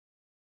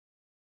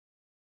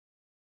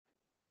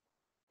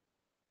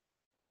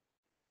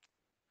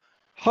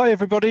Hi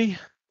everybody,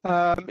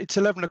 it's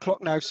 11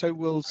 o'clock now, so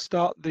we'll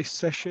start this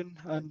session.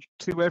 And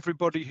to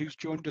everybody who's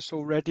joined us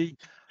already,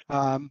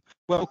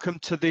 welcome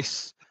to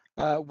this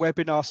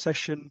webinar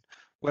session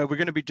where we're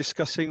going to be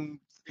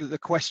discussing the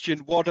question,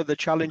 what are the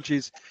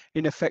challenges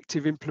in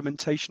effective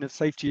implementation of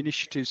safety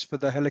initiatives for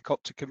the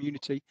helicopter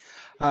community?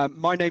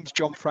 My name's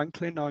John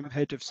Franklin, I'm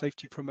Head of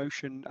Safety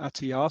Promotion at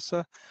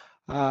EASA.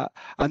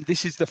 And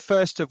this is the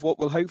first of what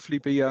will hopefully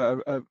be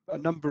a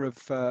number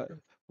of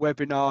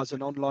webinars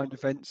and online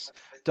events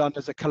done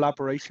as a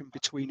collaboration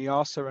between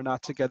EASA and our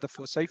Together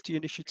for Safety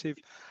initiative,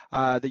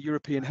 the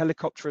European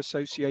Helicopter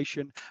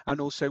Association,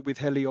 and also with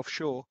Heli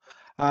Offshore.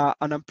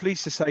 And I'm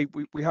pleased to say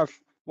we have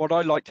what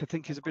I like to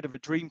think is a bit of a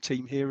dream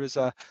team here as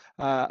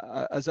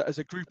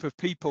a group of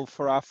people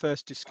for our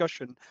first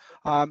discussion.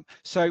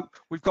 So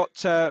we've got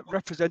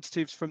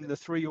representatives from the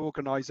three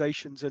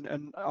organisations,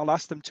 and I'll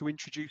ask them to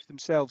introduce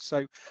themselves.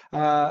 So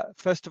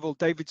first of all,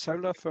 David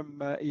Solar from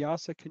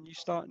EASA, can you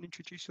start and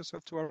introduce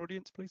yourself to our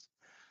audience, please?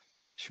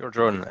 Sure,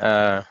 John.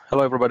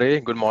 Hello, everybody.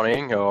 Good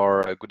morning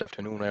or good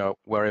afternoon,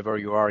 wherever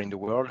you are in the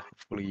world.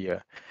 Hopefully,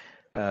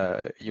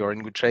 you're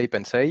in good shape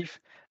and safe.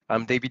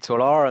 I'm David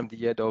Solar. I'm the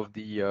head of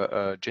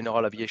the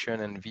General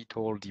Aviation and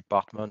VTOL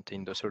department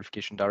in the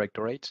Certification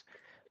Directorate.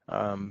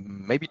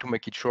 Maybe to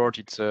make it short,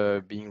 it's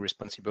being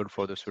responsible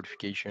for the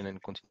certification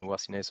and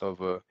continuousness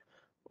of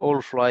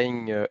all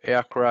flying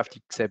aircraft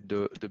except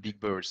the big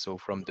birds, so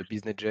from the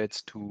business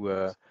jets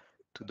to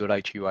the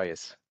light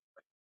UAS.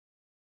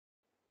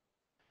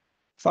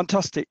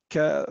 Fantastic.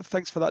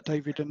 Thanks for that,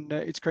 David, and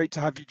it's great to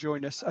have you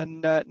join us.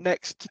 And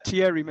next,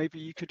 Thierry, maybe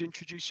you could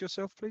introduce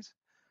yourself, please.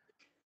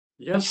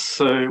 Yes,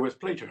 with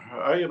pleasure.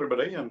 Hi,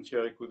 everybody. I'm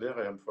Thierry Couderc.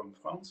 I am from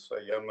France.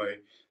 I am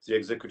the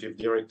executive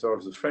director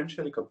of the French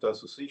Helicopter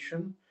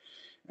Association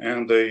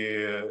and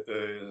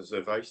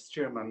the vice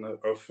chairman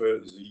of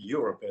the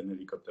European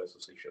Helicopter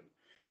Association.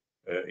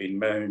 In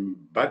my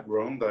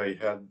background, I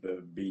had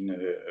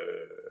been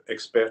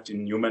expert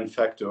in human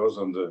factors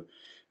and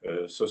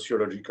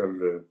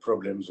sociological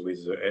problems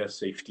with air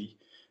safety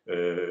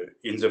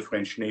in the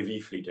French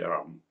Navy Fleet Air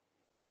Arm.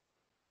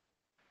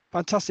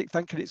 Fantastic,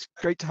 thank you. It's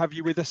great to have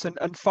you with us.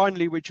 And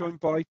finally, we're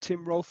joined by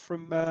Tim Rolfe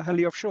from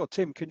Heli Offshore.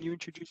 Tim, can you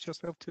introduce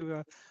yourself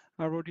to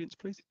our audience,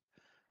 please?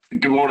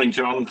 Good morning,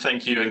 John.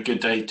 Thank you, and good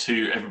day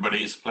to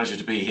everybody. It's a pleasure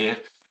to be here.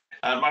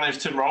 My name is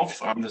Tim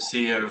Rolfe. I'm the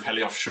CEO of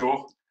Heli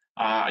Offshore.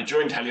 I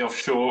joined Heli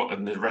Offshore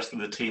and the rest of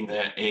the team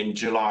there in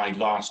July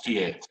last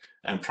year.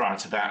 And prior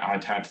to that,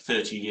 I'd had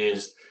 30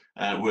 years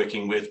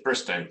working with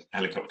Bristow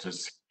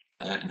helicopters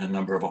in a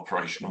number of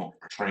operational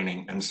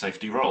training and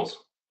safety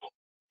roles.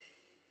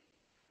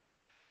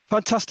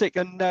 Fantastic,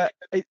 and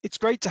it's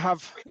great to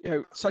have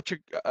such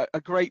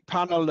a great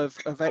panel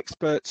of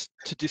experts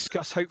to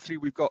discuss. Hopefully,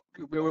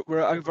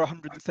 we're over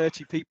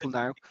 130 people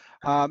now.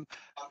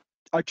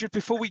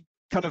 Before we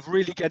kind of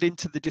really get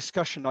into the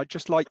discussion, I'd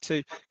just like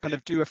to kind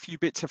of do a few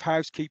bits of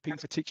housekeeping,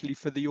 particularly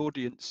for the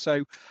audience.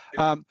 So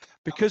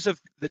because of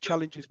the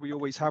challenges we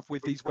always have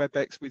with these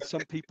WebEx, with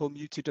some people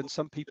muted and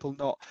some people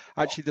not,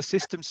 actually the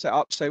system's set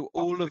up so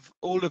all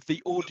of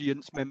the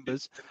audience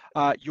members,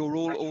 you're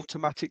all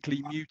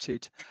automatically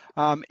muted.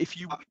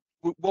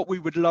 What we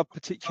would love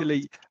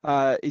particularly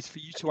is for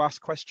you to ask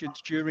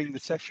questions during the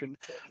session,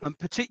 and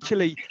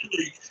particularly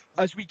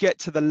as we get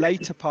to the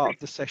later part of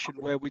the session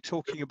where we're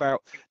talking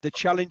about the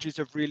challenges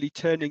of really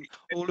turning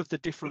all of the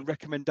different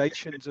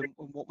recommendations and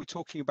what we're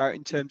talking about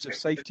in terms of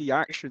safety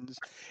actions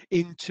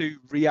into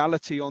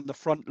reality on the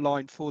front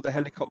line for the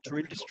helicopter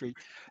industry.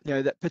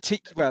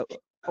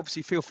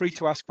 Obviously feel free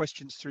to ask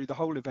questions through the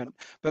whole event,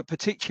 but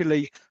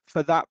particularly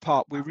for that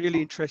part, we're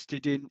really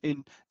interested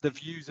in the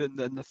views and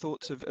the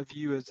thoughts of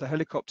you as the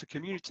helicopter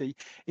community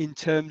in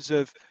terms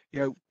of,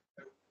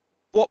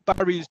 what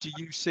barriers do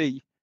you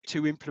see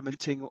to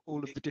implementing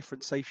all of the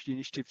different safety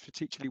initiatives,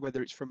 particularly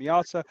whether it's from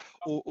EASA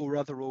or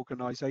other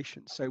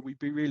organisations. So we'd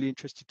be really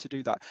interested to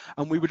do that.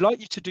 And we would like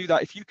you to do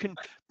that if you can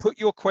put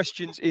your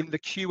questions in the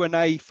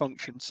Q&A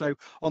function. So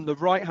on the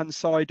right-hand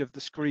side of the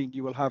screen,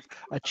 you will have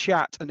a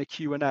chat and a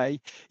Q&A.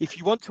 If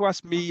you want to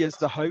ask me as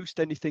the host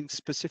anything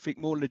specific,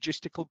 more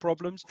logistical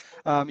problems,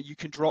 you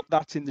can drop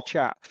that in the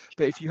chat.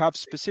 But if you have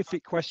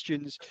specific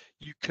questions,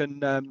 you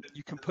can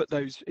put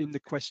those in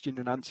the question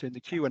and answer in the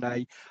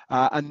Q&A,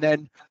 and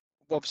then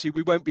obviously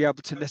we won't be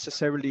able to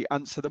necessarily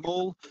answer them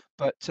all,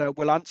 but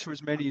we'll answer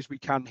as many as we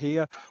can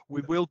here.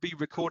 We will be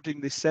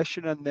recording this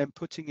session and then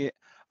putting it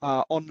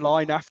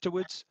online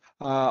afterwards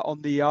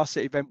on the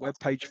EASA event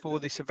webpage for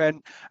this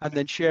event, and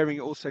then sharing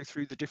it also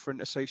through the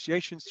different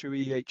associations, through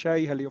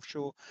EHA, Heli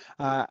Offshore,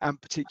 and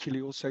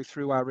particularly also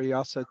through our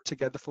EASA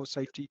Together for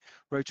Safety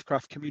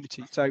Rotorcraft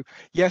community. So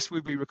yes,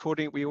 we'll be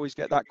recording it. We always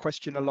get that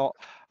question a lot.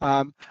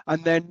 And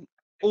then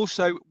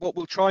also, what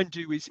we'll try and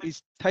do is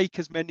take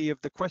as many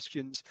of the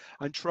questions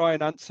and try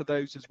and answer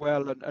those as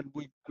well. And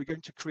we're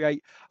going to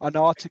create an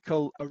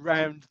article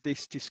around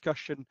this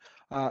discussion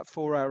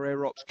for our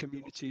AirOps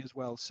community as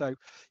well. So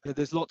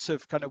there's lots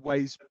of kind of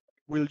ways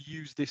we'll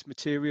use this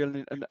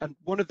material. And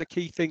one of the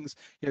key things,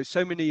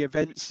 so many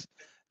events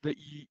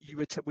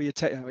that we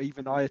attend,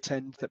 even I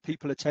attend, that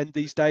people attend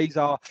these days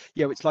are,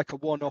 it's like a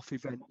one-off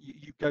event.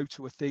 You go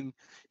to a thing,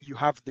 you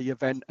have the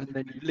event, and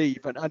then you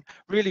leave. And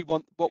really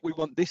what we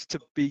want this to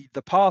be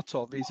the part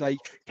of is a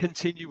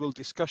continual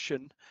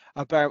discussion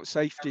about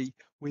safety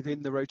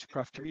within the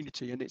Rotorcraft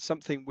community. And it's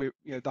something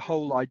the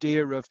whole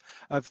idea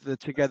of the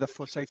Together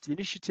for Safety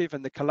initiative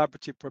and the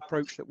collaborative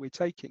approach that we're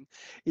taking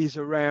is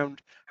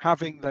around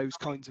having those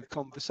kinds of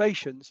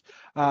conversations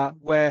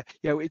where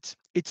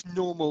it's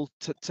normal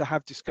to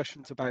have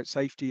discussions about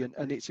safety,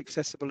 and it's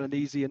accessible and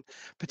easy. And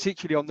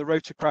particularly on the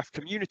Rotorcraft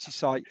community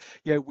site,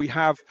 we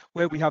have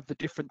the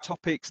different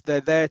topics.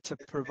 They're there to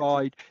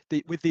provide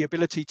with the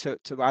ability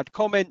to add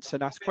comments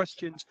and ask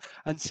questions.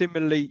 And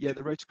similarly, the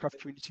Rotorcraft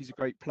community is a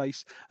great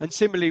place. And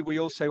similarly, we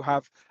also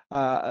have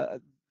a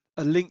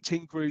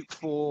LinkedIn group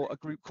for a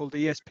group called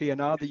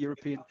ESPNR, the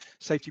European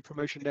Safety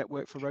Promotion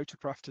Network for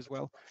Rotorcraft as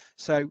well.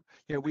 So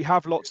we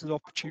have lots of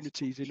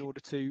opportunities in order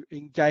to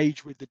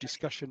engage with the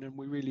discussion, and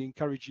we really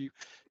encourage you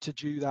to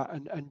do that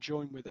and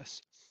join with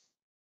us.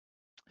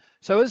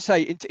 So as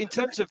I say, in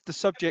terms of the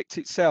subject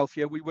itself,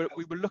 we were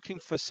looking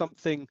for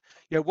something.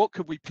 What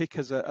could we pick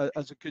as a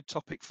good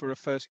topic for a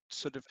first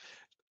sort of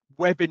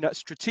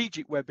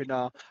strategic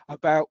webinar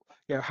about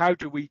how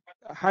do we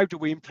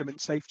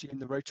implement safety in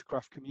the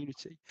Rotorcraft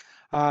community.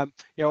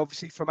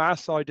 Obviously from our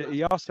side at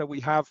EASA,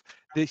 we have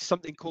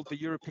something called the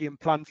European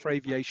Plan for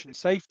Aviation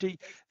Safety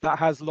that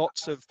has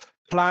lots of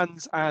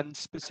plans and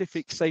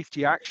specific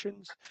safety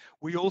actions.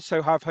 We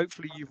also have,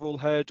 hopefully you've all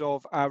heard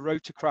of our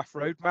Rotorcraft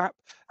roadmap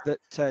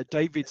that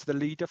David's the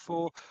leader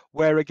for,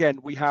 where again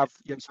we have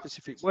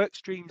specific work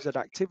streams and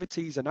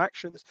activities and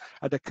actions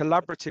at a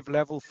collaborative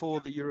level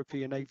for the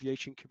European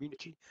aviation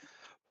community.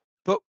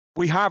 But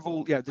we have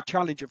all, the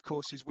challenge of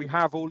course is we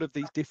have all of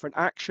these different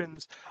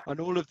actions and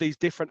all of these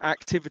different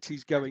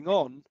activities going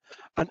on,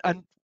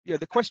 and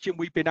the question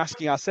we've been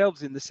asking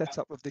ourselves in the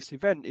setup of this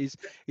event is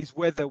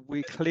whether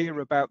we're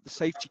clear about the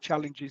safety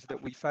challenges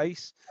that we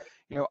face.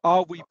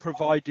 Are we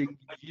providing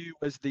you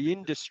as the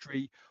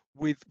industry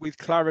with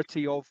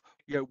clarity of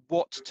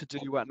what to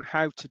do and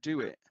how to do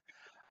it?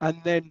 And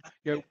then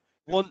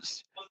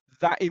once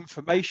that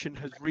information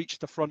has reached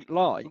the front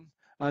line,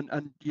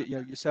 and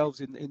yourselves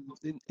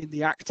in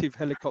the active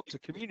helicopter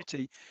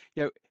community,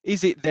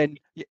 is it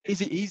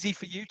easy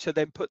for you to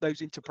then put those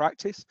into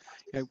practice?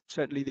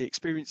 Certainly the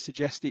experience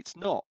suggests it's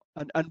not,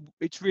 and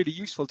it's really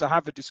useful to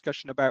have a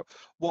discussion about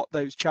what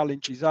those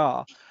challenges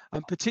are.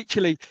 And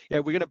particularly,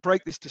 we're going to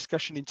break this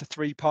discussion into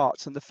 3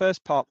 parts, and the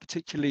first part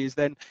particularly is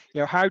then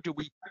how do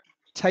we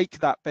take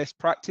that best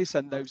practice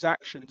and those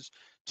actions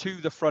to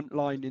the front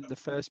line in the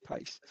first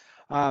place?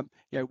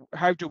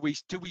 How do we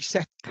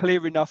set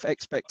clear enough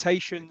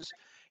expectations?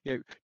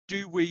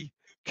 Do we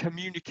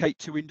communicate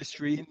to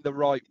industry in the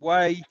right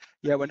way?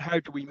 And how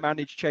do we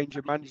manage change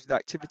and manage the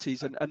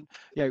activities? And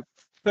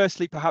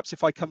firstly, perhaps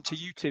if I come to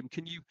you, Tim,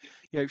 can you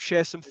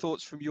share some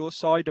thoughts from your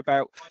side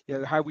about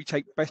how we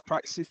take best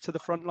practices to the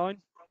front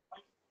line?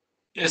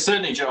 Yeah,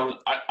 certainly, John.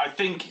 I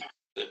think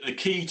the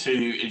key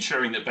to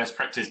ensuring that best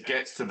practice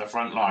gets to the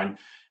front line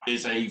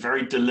is a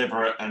very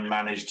deliberate and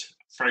managed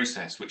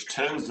process which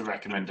turns the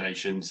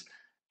recommendations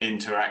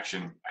into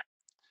action.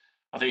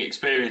 I think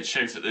experience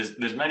shows that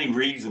there's many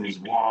reasons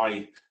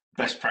why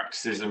best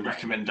practices and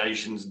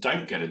recommendations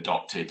don't get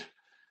adopted.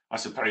 I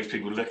suppose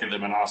people look at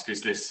them and ask,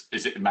 is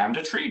it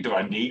mandatory? Do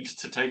I need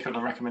to take on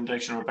a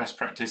recommendation or a best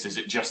practice? Is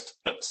it just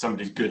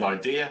somebody's good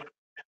idea?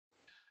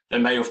 There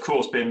may, of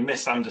course, be a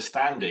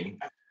misunderstanding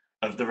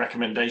of the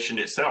recommendation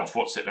itself.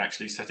 What's it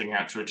actually setting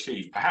out to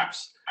achieve?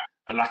 Perhaps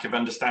a lack of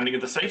understanding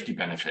of the safety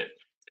benefit.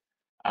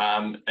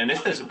 And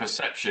if there's a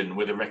perception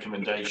with a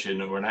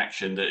recommendation or an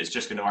action that is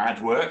just going to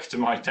add work to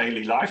my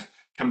daily life,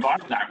 combine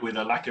that with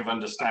a lack of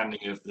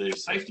understanding of the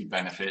safety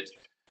benefit,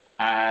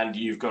 and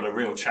you've got a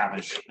real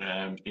challenge.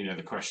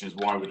 The question is,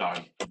 why would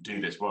I do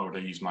this? Why would I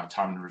use my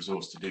time and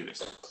resource to do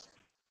this?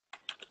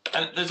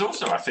 And there's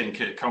also, I think,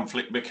 a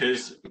conflict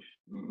because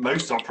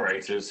most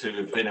operators who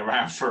have been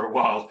around for a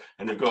while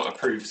and have got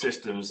approved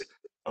systems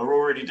are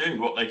already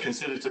doing what they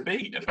consider to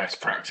be a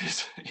best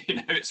practice.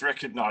 It's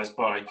recognised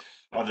by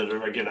either the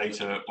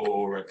regulator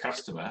or a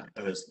customer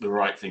as the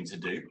right thing to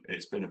do.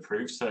 It's been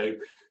approved, so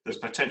there's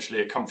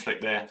potentially a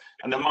conflict there.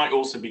 And there might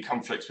also be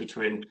conflicts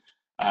between,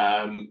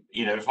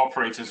 if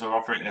operators are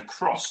operating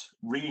across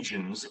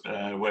regions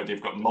where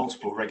they've got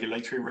multiple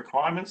regulatory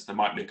requirements, there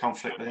might be a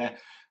conflict there.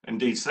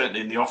 Indeed,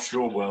 certainly in the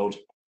offshore world,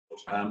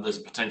 there's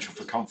a potential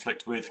for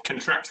conflict with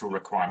contractual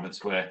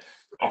requirements where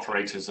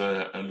operators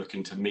are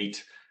looking to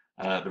meet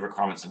the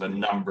requirements of a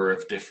number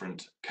of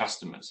different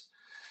customers.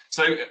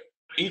 So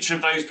each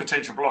of those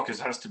potential blockers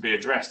has to be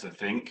addressed, I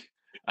think,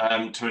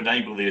 to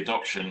enable the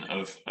adoption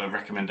of a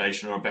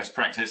recommendation or a best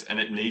practice, and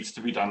it needs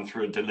to be done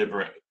through a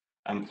deliberate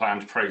and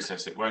planned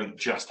process. It won't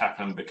just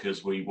happen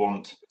because we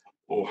want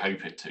or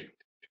hope it to.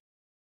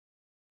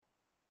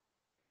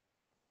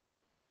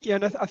 Yeah,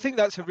 and I think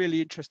that's a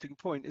really interesting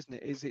point, isn't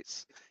it?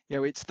 It's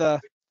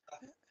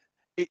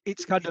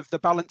it's kind of the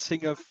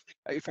balancing of,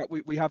 in fact,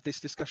 we have this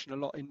discussion a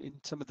lot in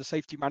some of the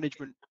safety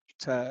management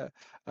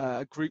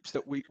groups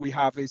that we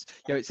have, is,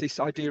 you know, it's this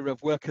idea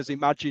of work as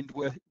imagined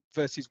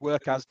versus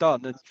work as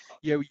done. And,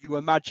 you know, you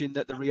imagine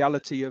that the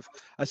reality of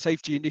a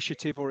safety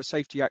initiative or a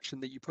safety action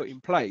that you put in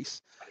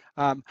place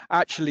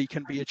actually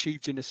can be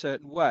achieved in a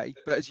certain way.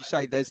 But as you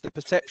say, there's the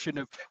perception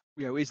of,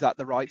 you know, is that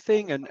the right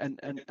thing? And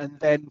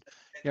then,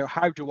 you know,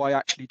 how do I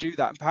actually do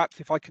that? And perhaps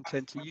if I can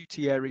turn to you,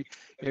 Thierry,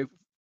 you know,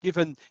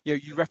 given, you know,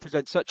 you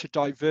represent such a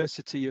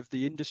diversity of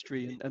the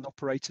industry and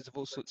operators of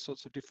all sorts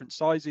of different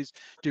sizes,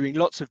 doing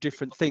lots of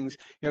different things,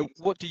 you know,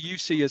 what do you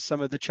see as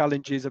some of the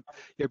challenges of,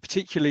 you know,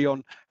 particularly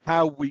on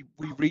how we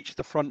reach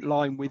the front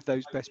line with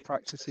those best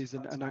practices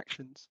and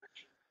actions?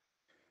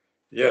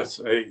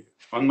 Yes,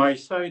 on my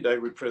side, I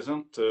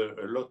represent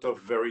a lot of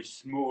very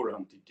small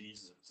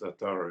entities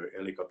that are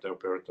helicopter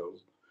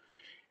operators,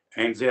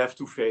 and they have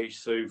to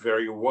face a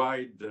very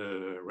wide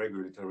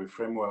regulatory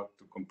framework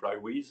to comply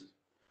with.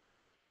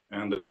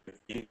 And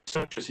in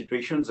such a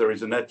situation, there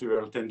is a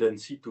natural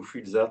tendency to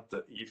feel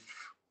that if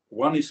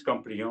one is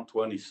compliant,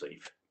 one is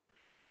safe.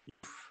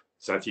 If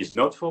that is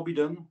not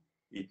forbidden,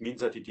 it means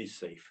that it is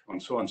safe,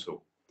 and so and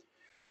so.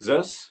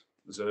 Thus,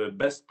 the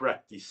best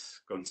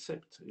practice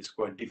concept is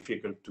quite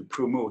difficult to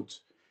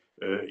promote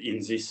in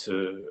this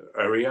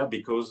area,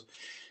 because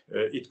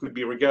it could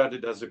be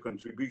regarded as a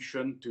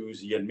contribution to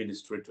the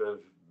administrative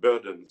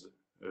burdens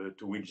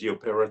to which the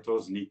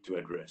operators need to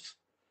address.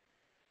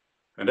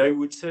 And I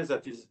would say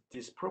that it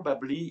is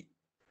probably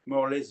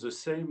more or less the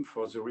same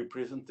for the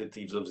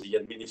representatives of the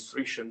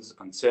administrations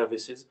and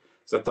services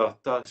that are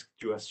tasked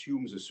to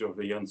assume the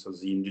surveillance of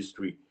the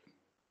industry.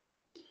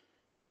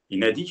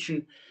 In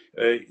addition,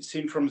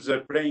 seen from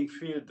the playing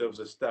field of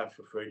the staff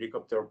of a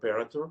helicopter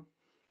operator,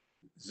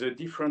 the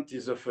difference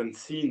is often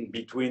seen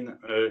between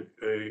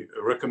a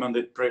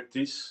recommended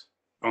practice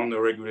and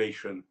a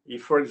regulation.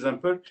 If, for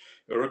example,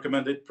 a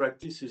recommended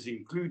practice is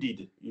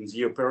included in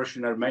the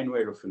operational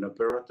manual of an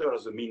operator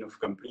as a means of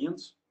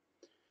compliance,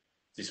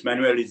 this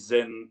manual is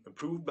then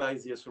approved by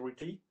the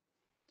authority,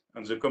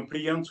 and the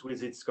compliance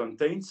with its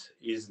contents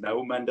is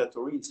now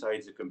mandatory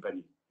inside the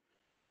company.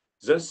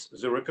 Thus,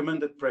 the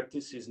recommended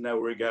practice is now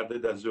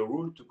regarded as a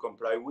rule to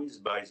comply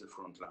with by the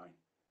front line.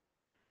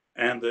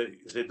 And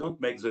they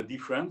don't make the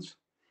difference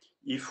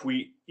if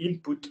we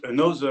input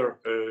another,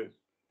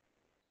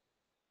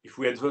 if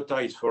we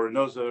advertise for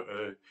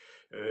another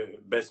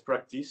best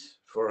practice,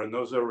 for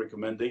another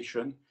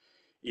recommendation,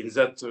 in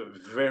that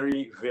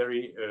very,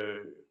 very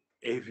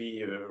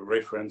heavy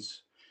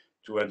reference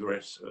to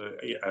address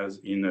as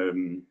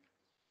in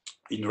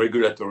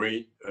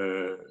regulatory,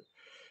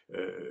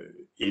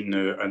 in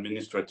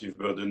administrative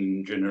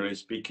burden, generally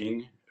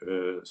speaking,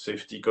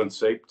 safety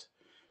concept.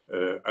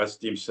 As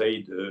Tim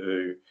said,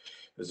 the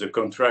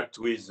contract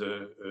with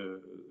the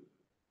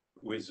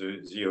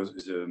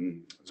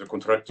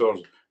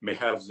contractors may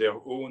have their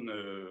own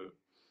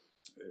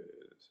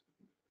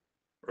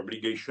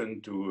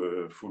obligation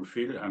to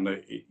fulfill, and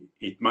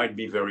it might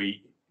be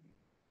very,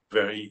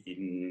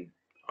 very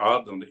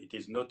hard, and it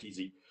is not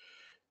easy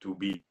to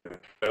be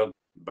heard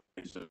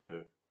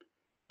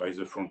by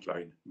the front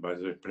line, by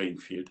the playing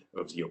field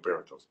of the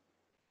operators.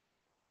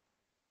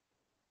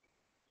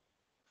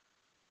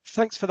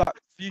 Thanks for that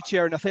view,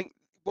 Thierry. And I think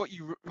what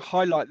you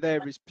highlight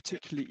there is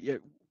particularly, you know,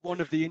 one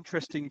of the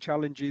interesting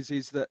challenges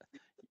is that,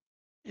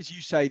 as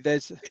you say,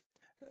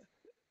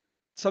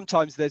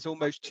 sometimes there's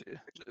almost,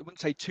 I wouldn't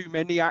say too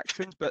many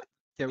actions, but,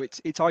 you know,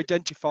 it's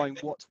identifying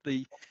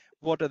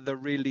what are the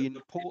really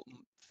important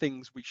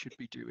things we should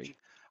be doing.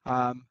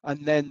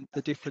 And then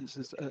the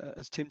differences,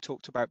 as Tim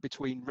talked about,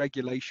 between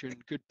regulation,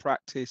 good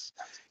practice,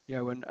 you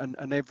know,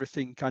 and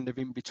everything kind of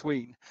in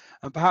between.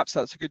 And perhaps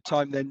that's a good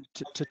time then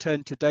to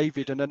turn to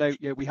David. And I know,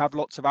 you know, we have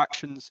lots of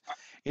actions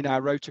in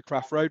our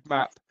Rotorcraft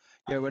roadmap,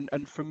 you know,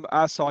 and from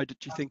our side, do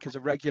you think as a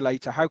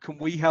regulator, how can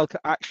we help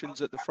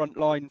actions at the front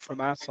line from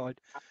our side?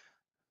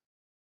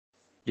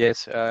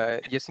 Yes,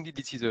 yes, indeed,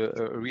 this is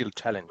a real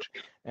challenge,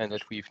 and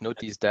that we've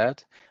noticed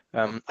that.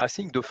 I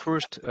think the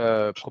first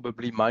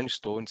probably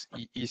milestones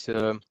is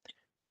to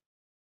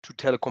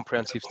tell a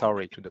comprehensive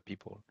story to the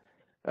people,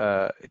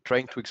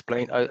 trying to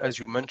explain, as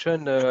you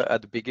mentioned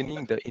at the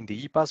beginning, in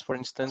the EASA, for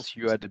instance,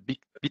 you had a big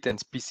bit and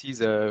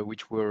pieces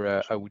which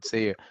were, I would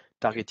say,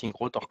 targeting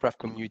Rotorcraft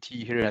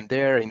community here and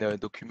there in a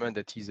document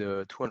that is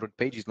 200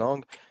 pages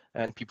long,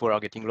 and people are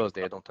getting lost.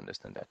 They don't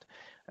understand that.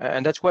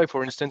 And that's why,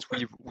 for instance,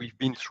 we've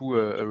been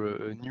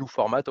through a new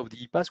format of the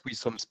EASA with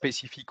some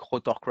specific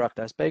Rotorcraft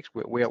aspects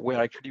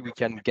where actually we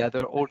can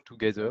gather all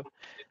together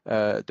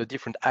the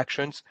different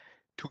actions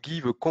to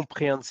give a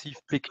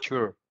comprehensive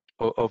picture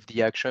of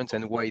the actions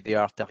and why they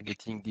are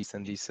targeting this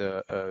and these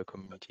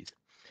communities.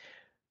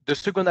 The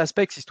second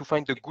aspect is to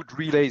find the good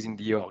relays in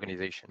the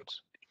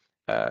organizations.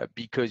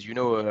 Because, you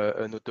know,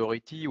 an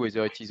authority,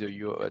 whether it is at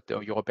the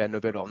European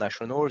level or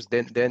nationals,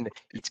 then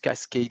it's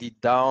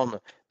cascaded down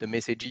the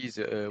messages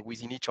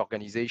within each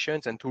organization.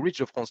 And to reach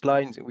the front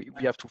lines, we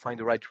have to find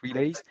the right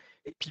relays,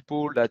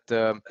 people that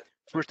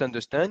first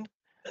understand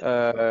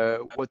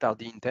what are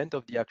the intent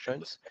of the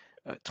actions,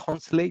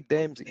 translate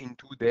them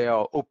into their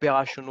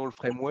operational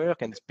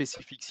framework and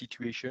specific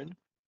situation,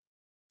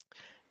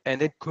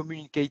 and then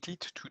communicate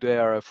it to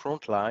their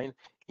frontline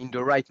in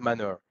the right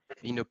manner,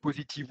 in a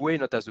positive way,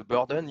 not as a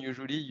burden.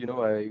 Usually, you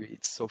know,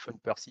 it's often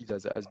perceived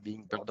as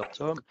being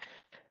burdensome,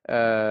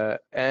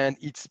 and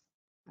it's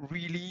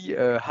really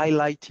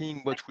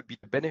highlighting what would be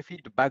the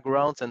benefit, the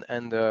backgrounds,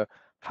 and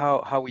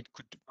how it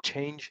could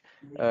change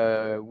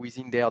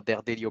within their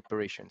daily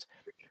operations.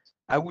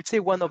 I would say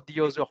one of the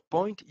other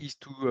point is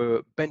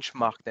to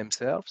benchmark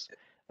themselves,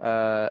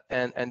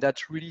 and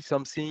that's really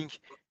something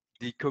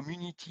the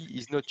community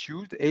is not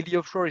used. Heli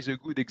Offshore is a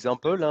good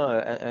example,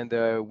 and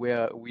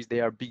where with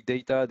their big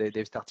data,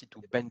 they've started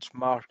to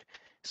benchmark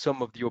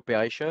some of the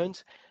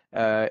operations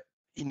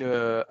in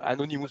an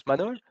anonymous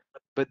manner.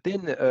 But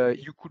then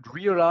you could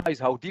realize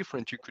how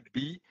different you could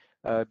be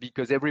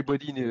because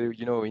everybody,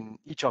 you know, in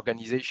each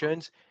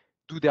organizations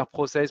do their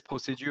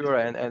procedure,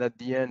 and at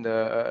the end,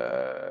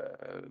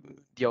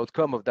 the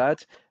outcome of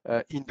that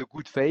in the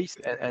good faith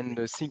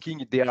and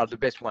thinking they are the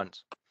best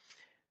ones.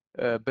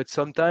 But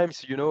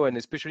sometimes, you know, and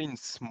especially in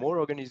small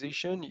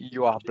organization,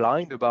 you are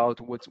blind about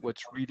what's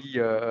really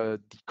the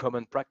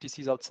common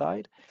practices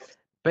outside.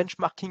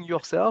 Benchmarking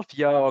yourself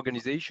via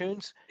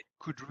organizations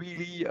could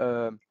really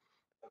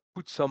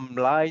put some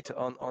light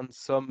on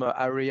some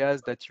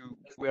areas that you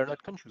were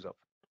not conscious of.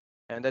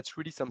 And that's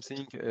really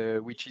something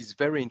which is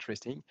very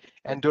interesting.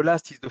 And the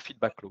last is the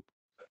feedback loop.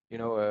 You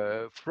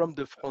know, from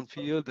the front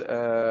field,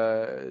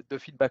 the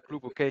feedback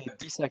loop, okay,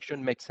 this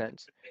action makes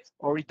sense,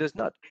 or it does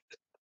not.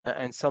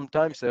 And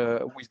sometimes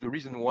with the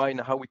reason why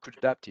and how we could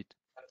adapt it,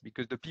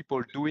 because the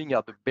people doing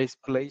are the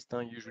best placed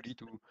usually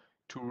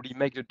to really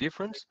make the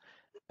difference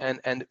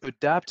and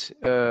adapt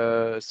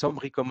some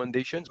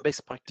recommendations,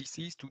 best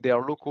practices to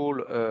their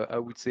local, I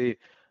would say,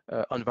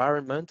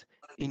 environment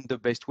in the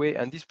best way.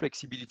 And this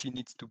flexibility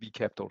needs to be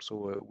kept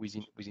also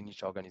within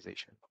each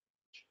organization.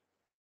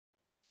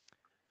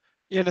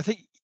 Yeah, and I think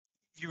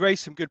you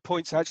raised some good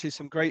points. Actually,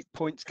 some great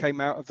points came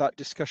out of that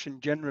discussion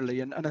generally,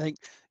 and I think,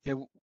 you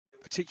know,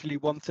 particularly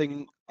one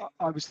thing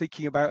I was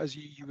thinking about as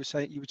you were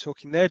saying, you were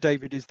talking there,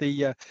 David, is the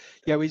you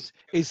know,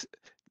 is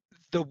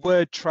the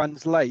word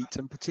translate,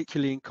 and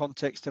particularly in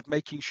context of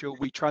making sure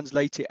we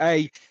translate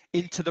it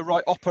into the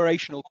right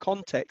operational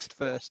context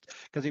first.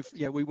 Because if,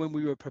 you know, when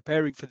we were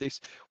preparing for this,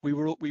 we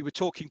were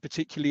talking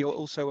particularly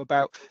also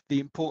about the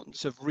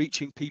importance of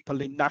reaching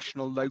people in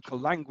national local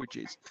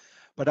languages.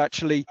 But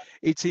actually,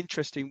 it's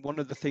interesting. One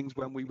of the things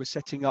when we were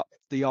setting up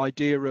the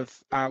idea of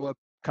our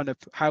kind of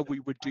how we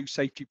would do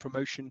safety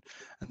promotion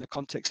and the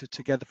context of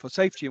Together for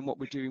Safety, and what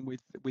we're doing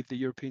with the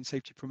European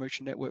Safety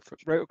Promotion Network for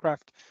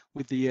Rotorcraft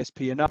with the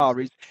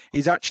ESPNR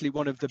is actually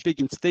one of the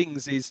biggest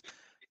things is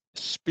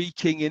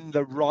speaking in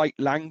the right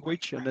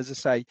language. And as I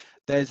say,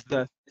 there's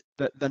the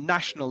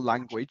national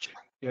language,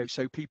 you know,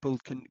 so people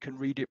can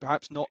read it,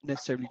 perhaps not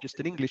necessarily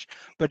just in English,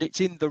 but it's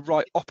in the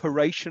right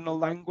operational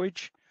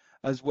language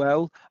as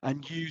well,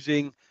 and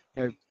using,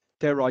 you know,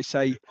 dare I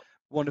say,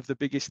 one of the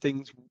biggest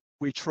things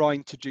we're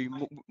trying to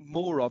do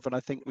more of, and I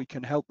think we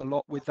can help a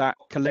lot with that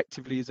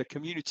collectively as a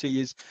community,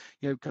 is,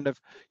 you know, kind of,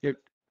 you know,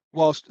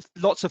 whilst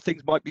lots of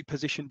things might be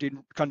positioned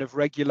in kind of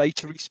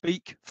regulatory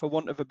speak, for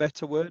want of a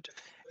better word,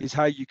 is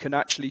how you can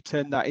actually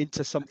turn that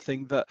into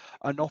something that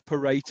an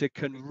operator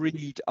can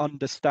read,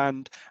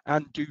 understand,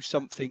 and do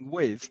something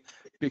with,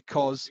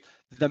 because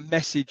the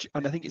message,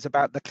 and I think it's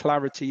about the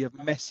clarity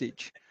of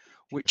message,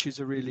 which is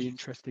a really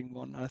interesting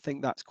one. I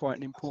think that's quite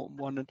an important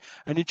one.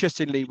 And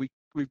interestingly,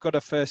 we've got a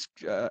first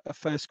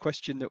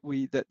question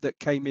that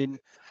came in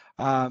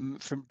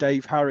from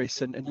Dave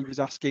Harris, and he was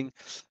asking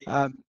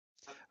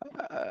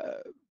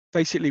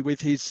basically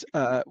with his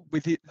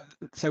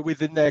so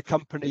within their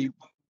company,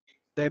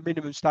 their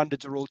minimum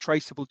standards are all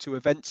traceable to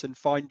events and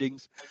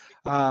findings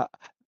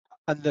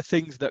and the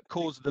things that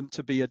cause them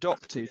to be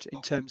adopted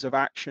in terms of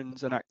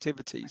actions and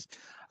activities.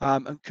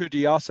 And could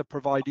EASA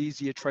provide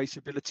easier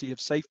traceability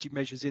of safety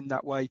measures in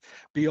that way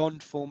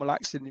beyond formal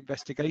accident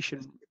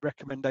investigation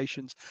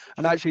recommendations?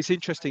 And actually, it's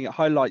interesting, it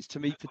highlights to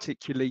me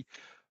particularly,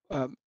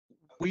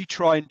 we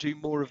try and do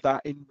more of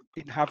that in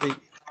having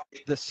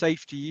the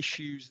safety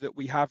issues that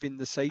we have in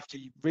the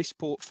safety risk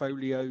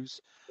portfolios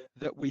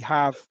that we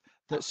have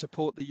that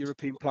support the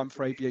European Plan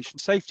for Aviation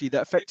Safety,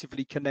 that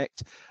effectively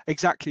connect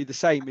exactly the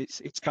same.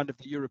 It's kind of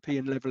the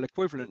European level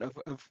equivalent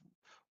of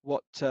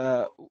what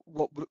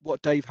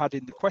Dave had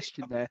in the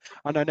question there.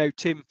 And I know,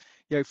 Tim,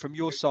 you know, from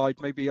your side,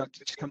 maybe I'll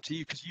just come to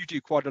you, because you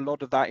do quite a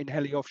lot of that in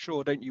Heli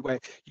Offshore, don't you, where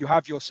you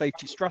have your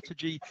safety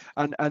strategy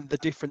and the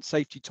different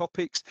safety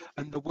topics,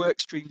 and the work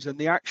streams and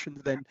the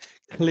actions then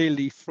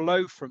clearly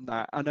flow from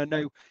that. And I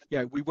know,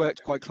 yeah, we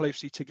worked quite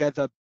closely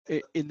together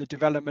in the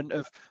development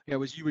of, you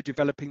know, as you were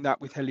developing that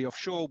with Heli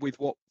Offshore, with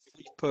what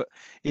we put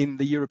in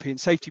the European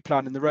Safety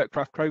Plan and the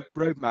Rotorcraft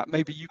roadmap.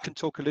 Maybe you can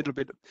talk a little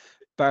bit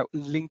about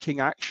linking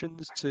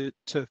actions to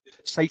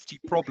safety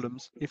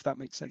problems, if that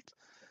makes sense.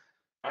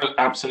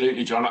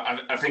 Absolutely, John.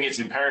 I think it's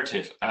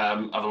imperative.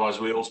 Otherwise,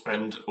 we all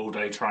spend all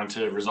day trying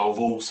to resolve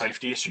all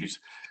safety issues,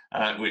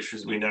 which,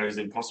 as we know, is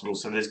impossible.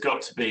 So there's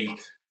got to be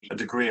a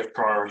degree of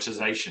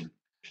prioritization,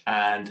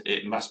 and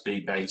it must be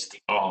based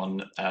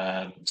on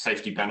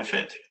safety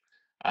benefit.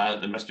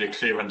 There must be a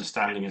clear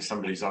understanding, as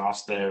somebody's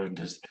asked there, and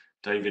as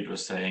David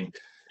was saying,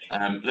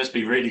 let's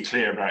be really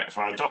clear about, if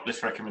I adopt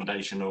this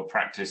recommendation or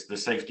practice, the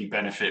safety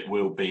benefit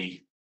will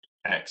be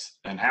X.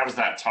 And how does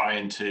that tie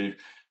into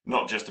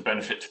not just a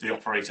benefit to the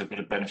operator, but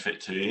a benefit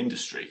to the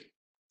industry?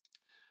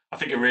 I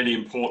think a really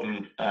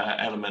important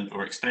element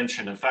or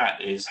extension of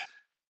that is,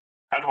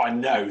 how do I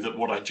know that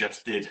what I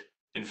just did,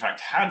 in fact,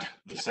 had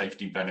the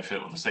safety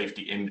benefit or the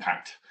safety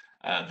impact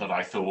that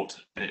I thought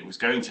it was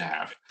going to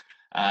have?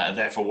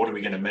 Therefore, what are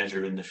we going to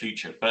measure in the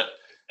future? But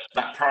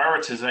that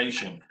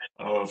prioritization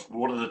of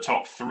what are the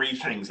top 3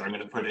 things I'm going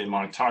to put in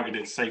my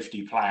targeted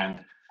safety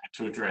plan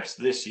to address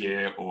this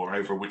year or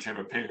over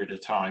whichever period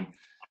of time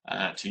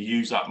to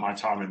use up my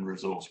time and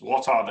resource.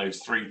 What are those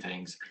 3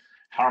 things?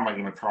 How am I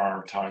going to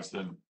prioritize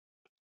them?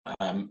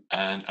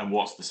 And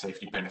what's the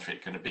safety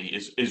benefit going to be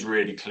is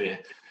really clear.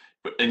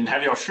 But in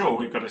Heli Offshore,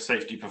 we've got a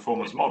safety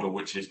performance model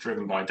which is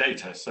driven by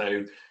data.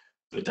 So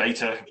the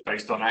data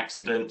based on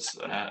accidents,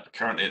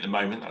 currently at the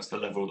moment, that's the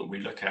level that we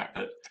look at,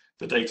 but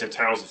the data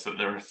tells us that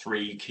there are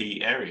 3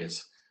 key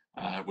areas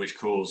which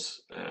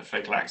cause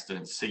fatal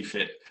accidents: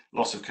 CFIT,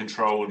 loss of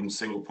control, and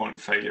single point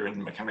failure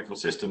in mechanical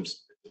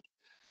systems.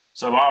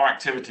 So our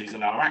activities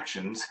and our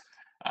actions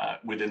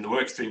within the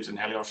work streams in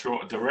Heli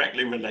Offshore are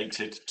directly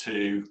related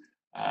to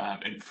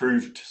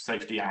improved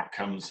safety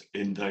outcomes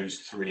in those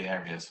 3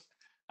 areas.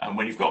 And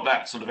when you've got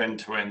that sort of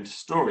end-to-end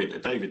story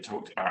that David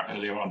talked about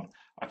earlier on,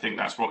 I think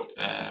that's what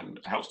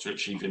helps to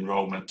achieve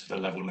enrolment to the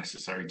level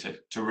necessary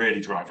to really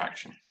drive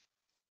action.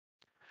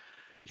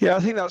 Yeah, I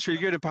think that's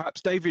really good. And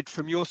perhaps, David,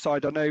 from your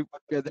side, I know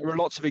there are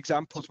lots of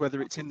examples,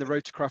 whether it's in the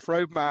Rotorcraft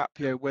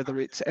roadmap, whether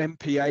it's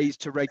MPAs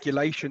to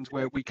regulations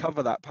where we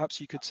cover that. Perhaps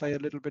you could say a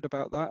little bit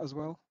about that as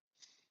well.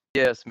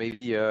 Yes,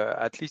 maybe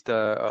at least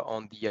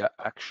on the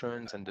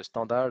actions and the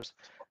standards.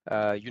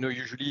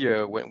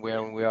 Usually when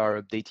we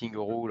are updating a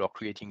rule or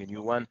creating a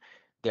new one,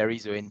 there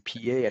is an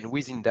NPA, and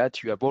within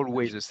that you have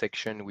always a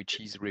section which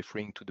is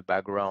referring to the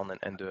background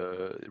and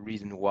the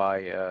reason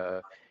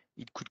why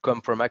it could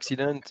come from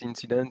accident,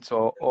 incidents,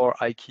 or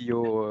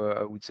ICAO,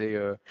 I would say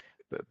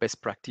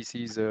best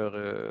practices,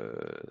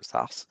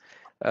 SARS.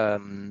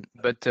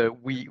 But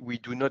we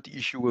do not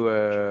issue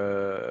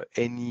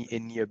any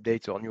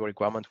updates or new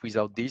requirements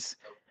without this.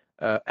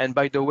 And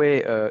by the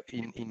way,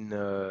 in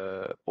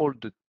all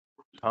the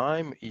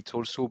time, it's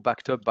also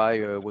backed up by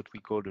what we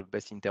call the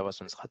best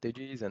intervention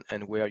strategies,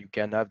 and where you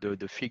can have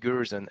the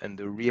figures and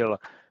the real,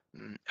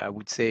 I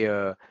would say,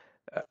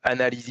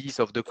 analysis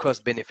of the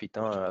cost benefit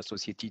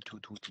associated to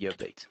the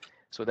updates.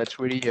 So that's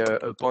really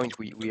a point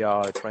we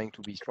are trying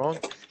to be strong.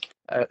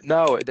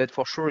 Now that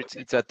for sure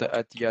it's at the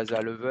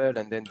EASA level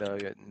and then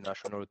the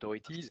national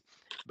authorities.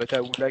 But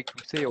I would like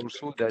to say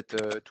also that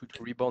to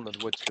rebound on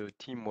what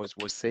Tim was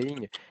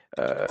saying,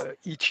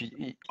 each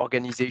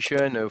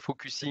organization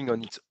focusing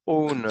on its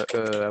own,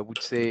 I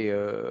would say,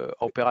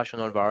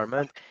 operational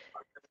environment,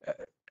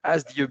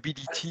 has the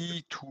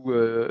ability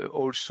to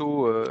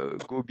also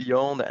go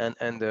beyond and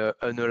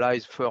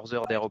analyze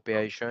further their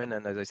operation,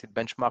 and as I said,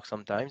 benchmark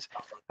sometimes.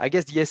 I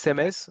guess the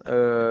SMS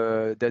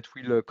that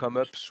will come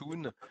up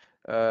soon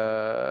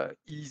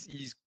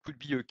could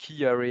be a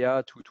key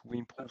area to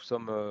improve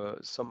some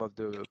of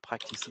the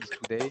practices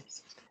today,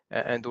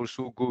 and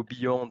also go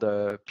beyond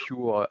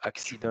pure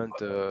accident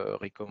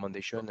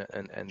recommendation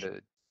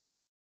and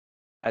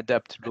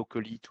adapt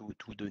locally to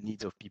the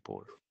needs of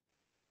people.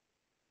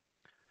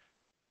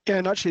 Yeah,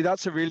 and actually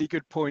that's a really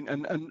good point.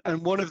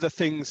 And one of the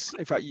things,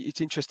 in fact, it's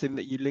interesting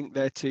that you link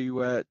there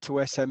to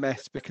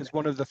SMS, because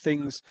one of the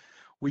things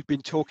we've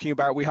been talking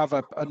about, we have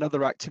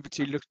another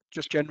activity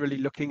just generally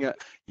looking at,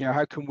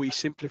 how can we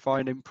simplify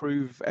and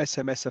improve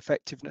SMS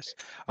effectiveness?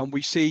 And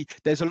we see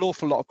there's an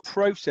awful lot of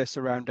process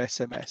around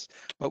SMS,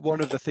 but one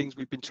of the things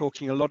we've been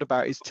talking a lot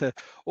about is to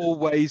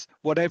always,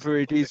 whatever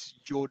it is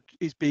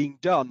is being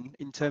done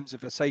in terms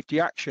of a safety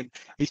action,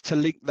 is to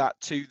link that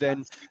to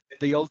then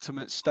the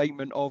ultimate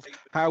statement of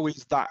how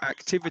is that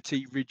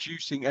activity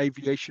reducing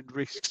aviation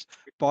risks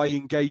by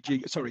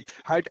engaging,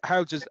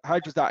 how does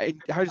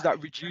that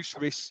reduce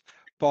risks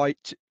by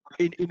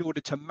in order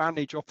to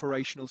manage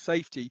operational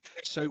safety,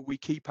 so we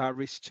keep our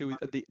risks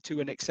to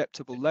an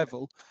acceptable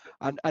level,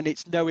 and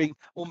it's knowing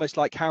almost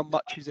like how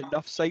much is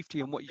enough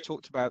safety, and what you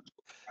talked about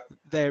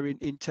there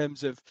in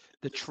terms of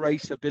the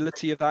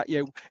traceability of that.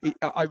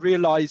 I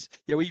realize,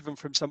 even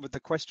from some of the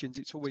questions,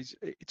 it's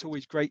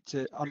always great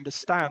to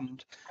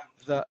understand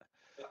that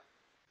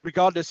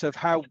regardless of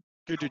how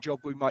good a job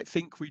we might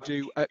think we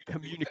do at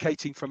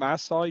communicating from our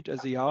side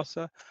as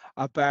EASA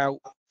about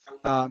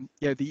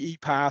the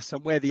EPAS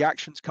and where the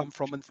actions come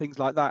from and things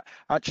like that,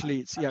 actually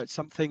it's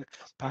something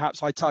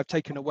perhaps I've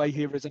taken away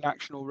here as an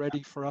action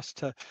already for us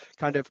to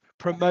kind of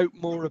promote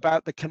more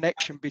about the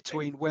connection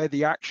between where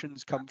the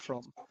actions come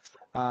from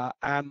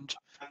and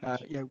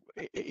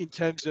in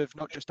terms of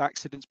not just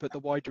accidents but the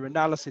wider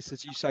analysis,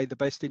 as you say, the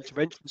best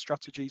intervention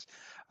strategies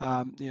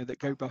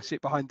that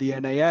sit behind the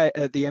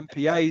the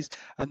MPAs,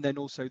 and then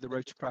also the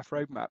Rotorcraft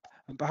roadmap.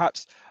 And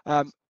perhaps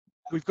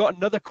we've got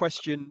another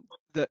question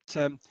that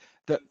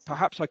that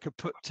perhaps I could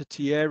put to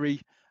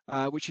Thierry,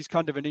 which is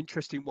kind of an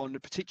interesting one,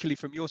 particularly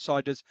from your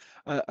side, as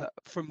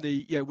from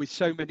the with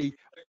so many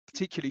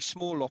particularly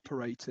small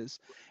operators,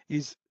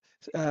 is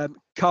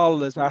Carl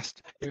has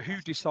asked,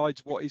 who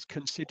decides what is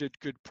considered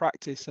good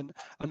practice, and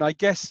I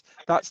guess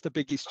that's the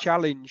biggest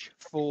challenge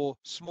for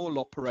small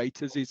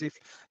operators, is if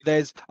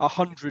there's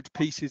 100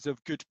 pieces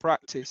of good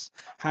practice,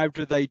 how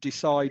do they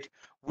decide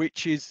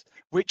which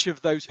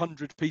of those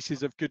 100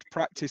 pieces of good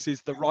practice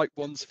is the right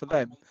ones for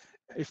them,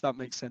 if that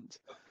makes sense?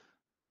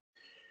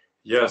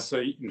 Yes,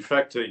 in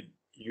fact,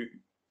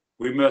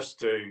 we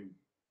must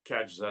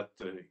catch that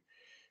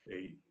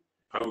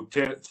how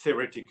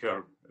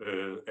theoretical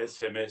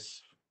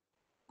SMS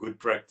good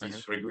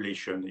practice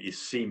regulation is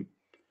seen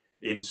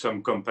in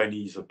some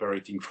companies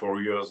operating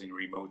for years in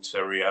remote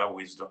area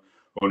with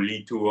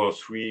only 2 or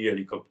 3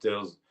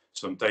 helicopters,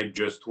 sometimes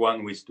just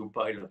one with 2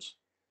 pilots.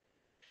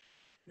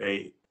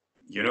 In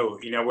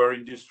our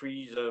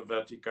industries,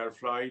 vertical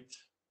flight,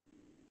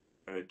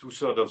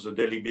 2/3 of the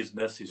daily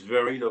business is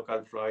very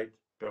local flight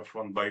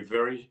performed by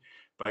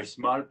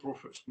small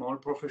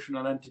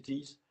professional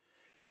entities,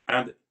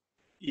 and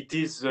it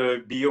is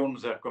beyond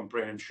their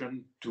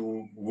comprehension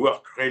to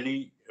work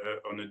really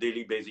on a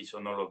daily basis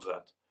on all of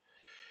that.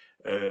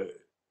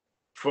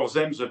 For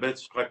them, the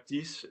best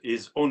practice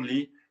is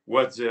only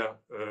what their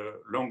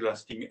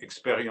long-lasting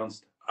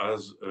experience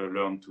has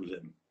learned to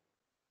them.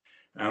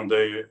 And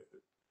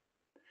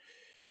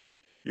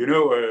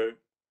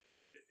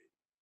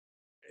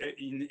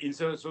in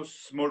those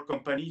small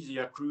companies,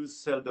 the crews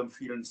seldom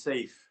feel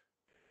unsafe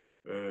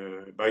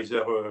by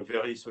their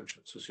very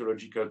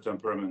sociological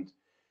temperament.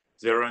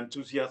 They are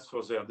enthusiastic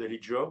for their daily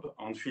job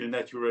and feel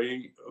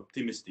naturally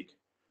optimistic.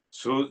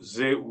 So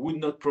they would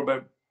not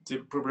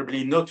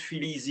probably not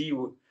feel easy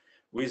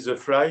with the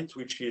flight,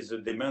 which is a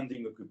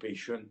demanding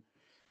occupation,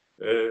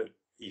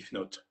 if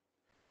not.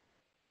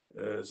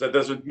 That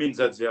doesn't mean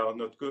that they are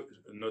not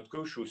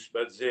cautious,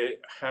 but they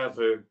have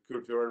a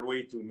cultural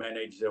way to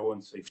manage their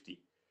own safety.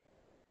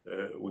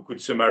 We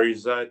could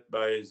summarize that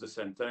by the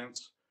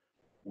sentence: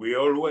 we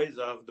always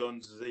have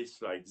done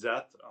this like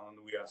that, and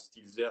we are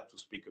still there to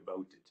speak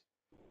about it.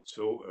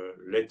 So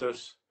let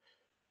us,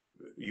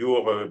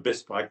 your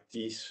best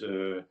practice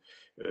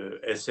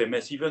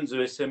SMS, even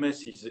the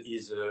SMS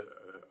is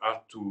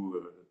hard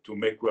to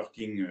make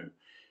working,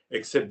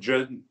 except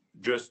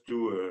just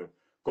to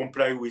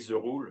comply with the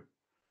rule,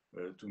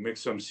 to make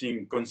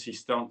something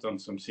consistent and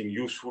something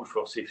useful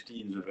for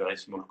safety in the very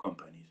small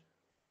companies.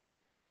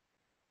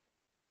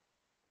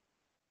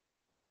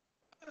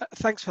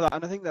 Thanks for that,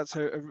 and I think that's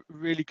a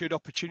really good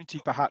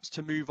opportunity perhaps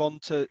to move on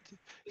to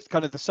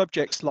kind of the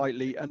subject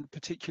slightly, and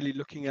particularly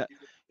looking at,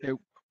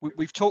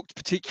 we've talked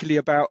particularly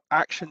about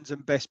actions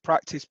and best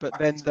practice, but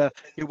then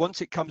once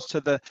it comes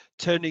to the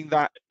turning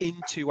that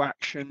into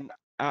action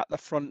at the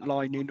front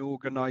line in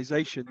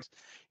organizations,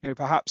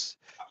 perhaps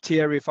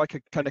Thierry, if I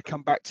could kind of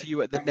come back to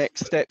you at the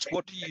next steps,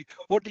 what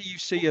do you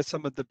see as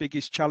some of the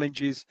biggest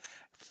challenges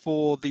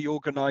for the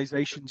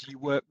organizations you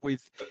work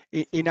with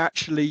in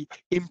actually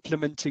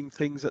implementing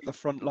things at the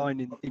front line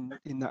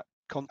in that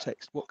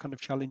context? What kind of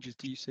challenges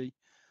do you see?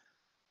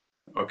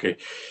 Okay,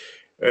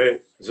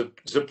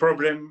 the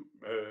problem,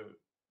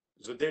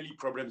 the daily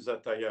problems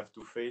that I have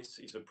to face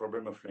is a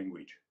problem of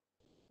language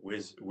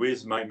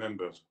with my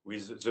members,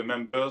 with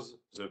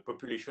the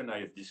population I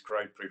have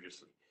described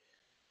previously.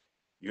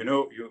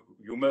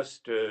 You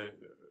must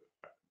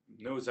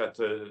know that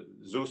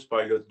those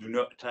pilots do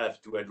not have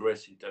to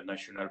address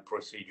international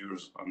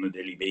procedures on a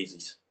daily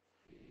basis.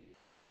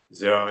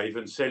 They are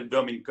even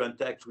seldom in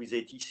contact with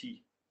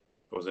ATC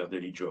for their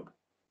daily job.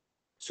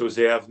 So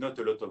they have not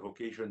a lot of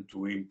occasion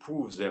to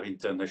improve their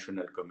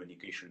international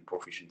communication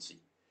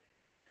proficiency.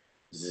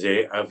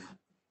 They have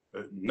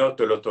not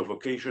a lot of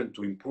occasion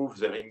to improve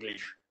their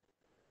English.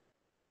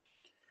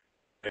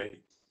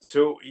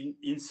 So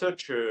in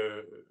such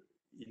a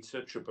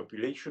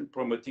population,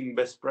 promoting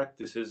best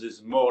practices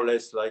is more or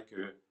less like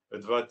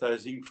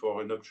advertising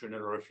for an optional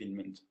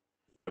refinement,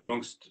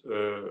 amongst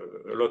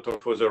a lot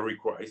of other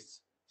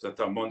requests that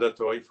are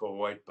mandatory for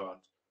white part.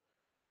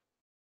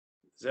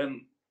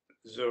 Then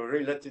the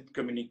related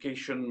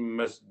communication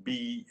must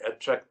be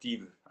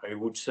attractive, I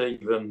would say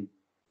even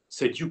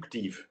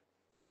seductive.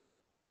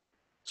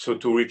 So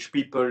to reach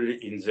people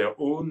in their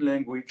own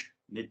language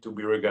need to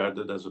be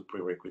regarded as a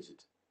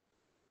prerequisite.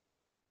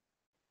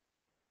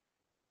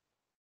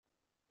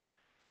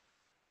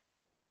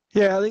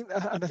 Yeah,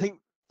 I think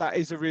that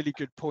is a really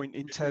good point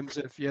in terms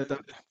of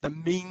the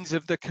means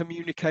of the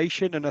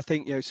communication, and I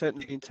think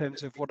certainly in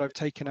terms of what I've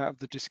taken out of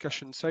the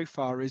discussion so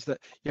far is that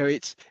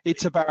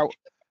it's about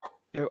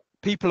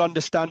people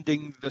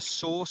understanding the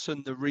source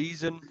and the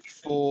reason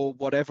for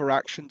whatever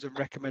actions and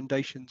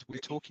recommendations we're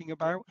talking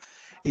about.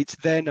 It's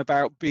then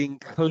about being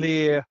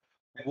clear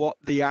what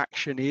the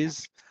action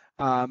is.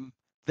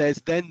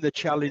 There's then the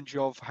challenge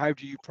of how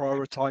do you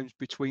prioritize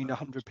between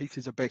 100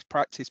 pieces of best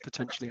practice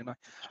potentially, and I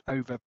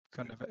over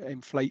kind of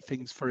inflate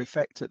things for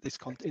effect at this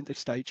in this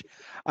stage.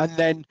 And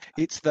then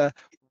it's the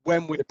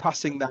when we're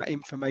passing that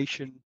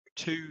information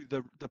to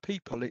the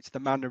people, it's the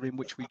manner in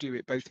which we do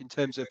it, both in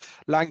terms of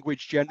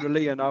language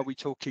generally, and are we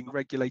talking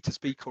regulator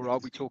speak or are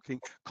we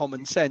talking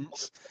common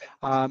sense?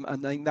 And I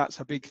think that's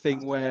a big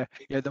thing where,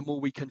 you know, the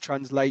more we can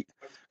translate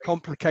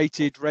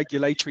complicated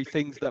regulatory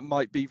things that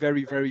might be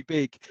very, very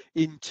big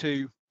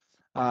into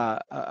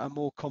a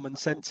more common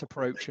sense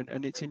approach.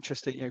 And it's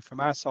interesting, you know, from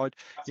our side,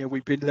 you know,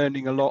 we've been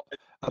learning a lot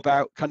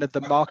about kind of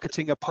the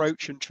marketing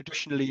approach. And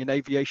traditionally in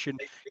aviation,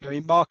 you know,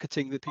 in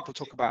marketing, that people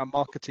talk about a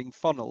marketing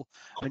funnel,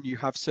 and you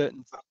have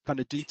certain kind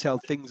of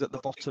detailed things at the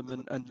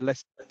bottom and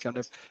less kind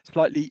of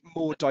slightly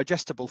more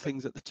digestible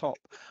things at the top.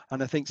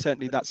 And I think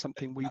certainly that's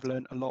something we've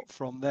learned a lot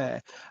from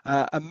there.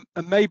 And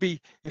maybe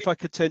if I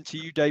could turn to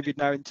you, David,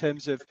 now in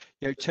terms of,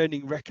 you know,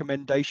 turning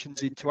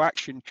recommendations into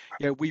action.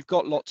 You know, we've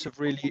got lots of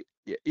really,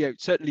 you know,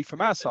 certainly from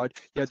our side,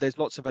 you know, there's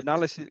lots of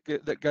analysis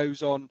that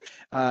goes on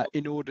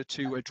in order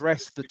to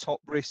address the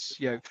top risks,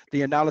 you know,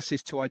 the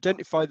analysis to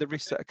identify the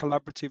risks in a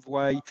collaborative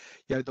way,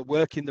 you know, the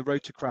work in the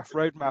Rotorcraft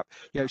roadmap,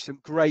 you know, some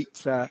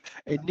great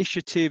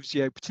initiatives,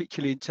 you know,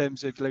 particularly in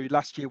terms of, you know,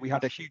 last year we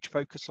had a huge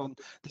focus on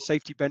the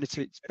safety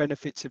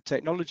benefits of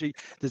technology.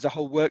 There's a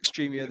whole work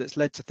stream here that's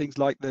led to things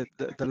like the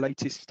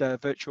latest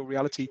virtual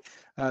reality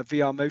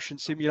VR motion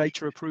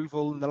simulator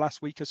approval in the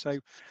last week or so.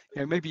 You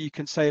know, maybe you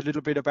can say a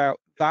little bit about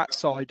that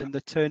side and the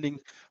turning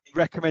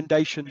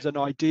recommendations and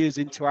ideas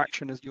into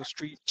action as you're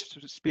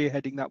sort of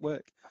spearheading that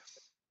work.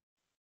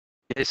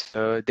 Yes,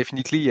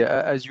 definitely.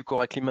 As you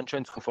correctly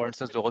mentioned, so for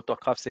instance, the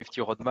Rotorcraft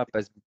safety roadmap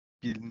has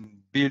been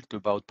built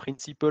about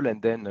principle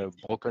and then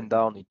broken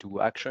down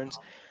into actions.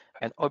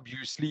 And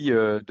obviously,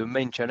 the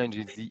main challenge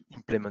is the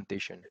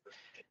implementation.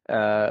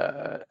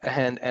 So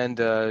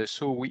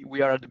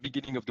we are at the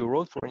beginning of the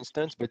road, for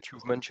instance, but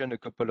you've mentioned a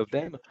couple of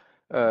them.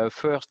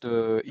 First,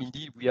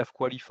 indeed, we have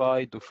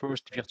qualified the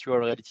first virtual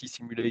reality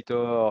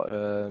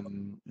simulator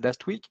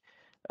last week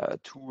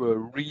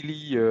to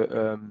really,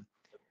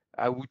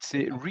 I would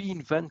say,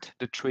 reinvent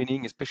the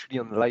training, especially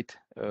on light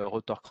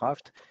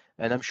rotorcraft.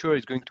 And I'm sure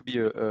it's going to be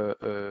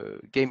a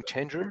game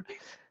changer.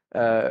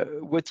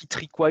 What it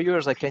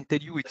requires, I can tell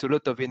you, it's a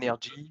lot of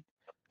energy,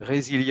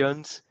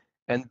 resilience,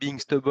 and being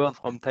stubborn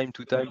from time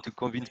to time to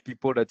convince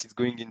people that it's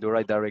going in the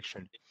right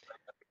direction.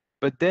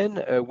 But then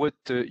what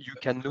you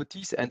can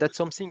notice, and that's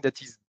something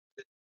that is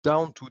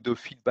down to the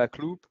feedback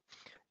loop,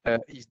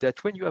 is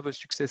that when you have a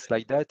success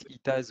like that,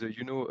 it has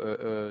you know,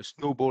 a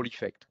snowball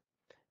effect.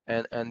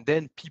 And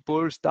then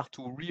people start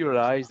to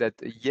realize that,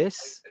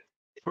 yes,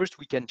 first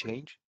we can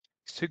change.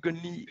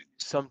 Secondly,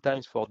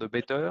 sometimes for the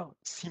better,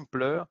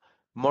 simpler,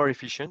 more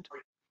efficient,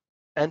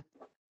 and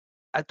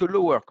at a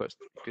lower cost.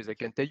 Because I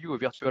can tell you, a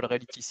virtual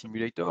reality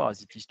simulator,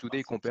 as it is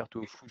today compared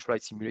to a full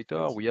flight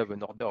simulator, we have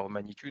an order of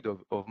magnitude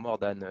of more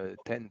than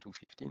 10 to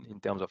 15 in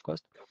terms of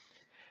cost.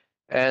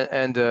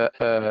 And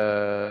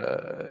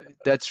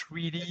that's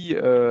really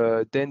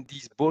then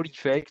this ball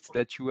effect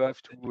that you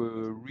have to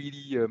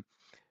really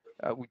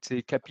I would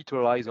say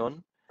capitalize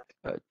on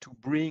to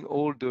bring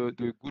all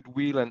the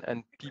goodwill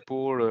and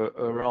people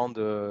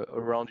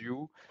around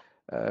you.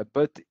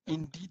 But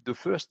indeed, the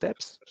first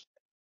steps,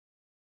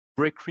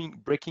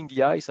 breaking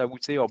the ice, I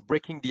would say, or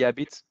breaking the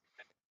habits,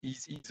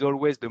 is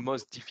always the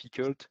most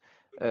difficult.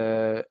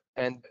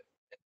 And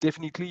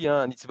definitely,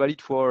 and it's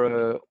valid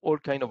for all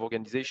kind of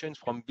organizations,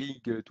 from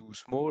big to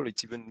small.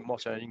 It's even more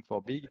challenging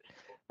for big.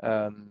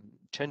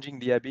 Changing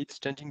the habits,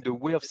 changing the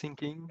way of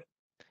thinking,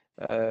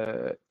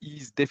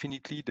 is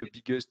definitely the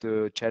biggest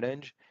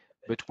challenge.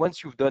 But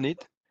once you've done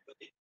it,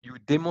 you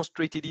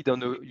demonstrated it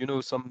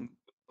on some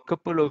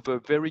couple of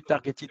very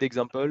targeted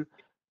example,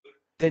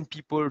 then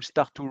people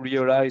start to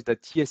realize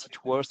that yes,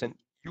 it works and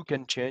you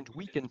can change,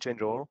 we can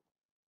change all.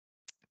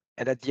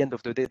 And at the end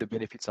of the day, the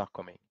benefits are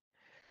coming.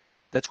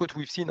 That's what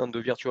we've seen on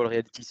the virtual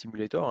reality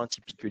simulator. And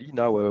typically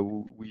now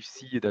we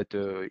see that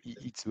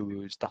it's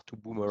start to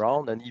boom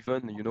around, and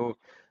even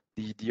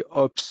the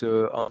ops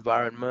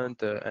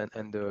environment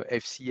and the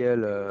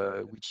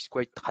FCL, which is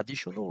quite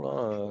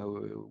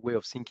traditional way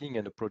of thinking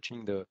and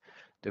approaching the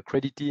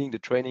crediting, the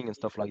training and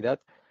stuff like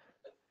that,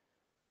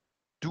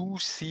 do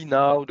see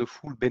now the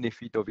full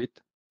benefit of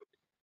it.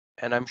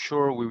 And I'm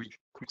sure we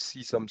could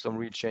see some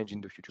real change in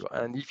the future.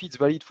 And if it's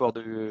valid for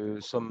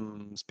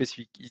some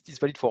specific, it is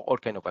valid for all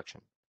kind of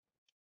action,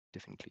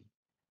 definitely.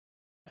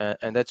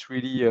 And that's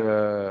really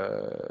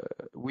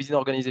within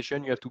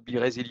organization, you have to be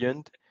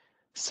resilient,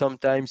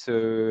 sometimes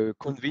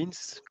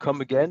convince,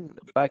 come again,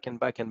 back and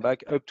back and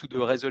back up to the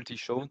result is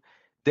shown,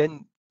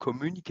 then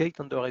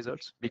communicate on the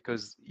results,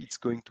 because it's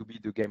going to be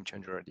the game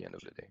changer at the end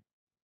of the day.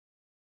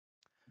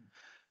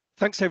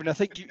 Thanks, David. I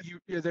think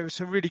there were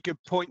some really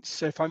good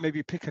points. If I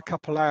maybe pick a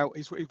couple out,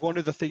 is one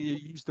of the things you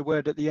used the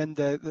word at the end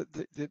there,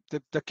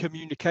 the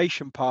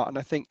communication part. And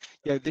I think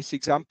this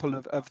example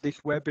of this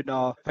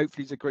webinar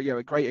hopefully is a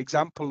great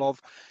example of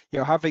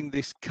having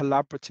this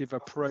collaborative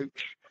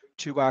approach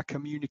to our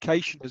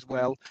communication as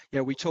well.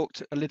 We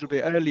talked a little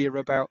bit earlier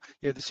about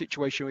the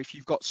situation if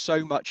you've got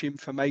so much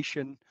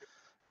information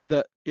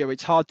that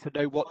it's hard to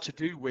know what to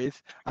do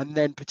with, and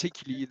then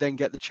particularly you then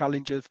get the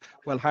challenge of,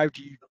 well, how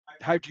do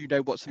you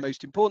know what's the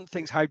most important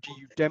things? How do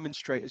you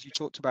demonstrate, as you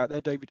talked about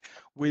there, David,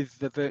 with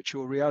the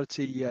virtual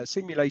reality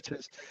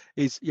simulators,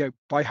 is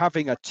by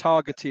having a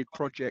targeted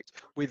project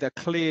with a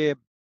clear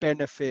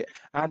benefit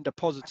and a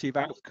positive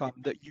outcome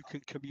that you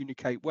can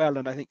communicate well.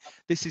 And I think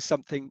this is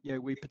something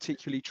we're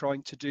particularly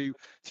trying to do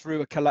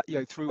through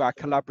through our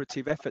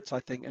collaborative efforts, I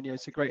think. And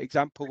it's a great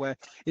example where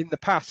in the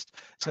past,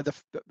 so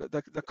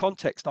the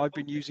context I've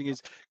been using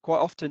is quite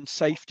often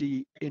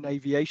safety in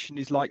aviation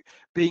is like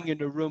being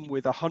in a room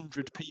with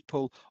 100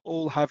 people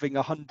all having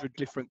 100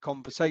 different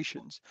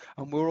conversations,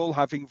 and we're all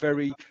having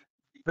very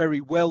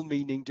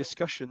well-meaning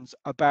discussions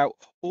about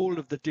all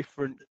of the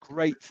different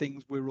great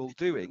things we're all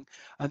doing.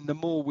 And the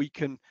more we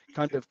can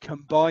kind of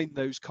combine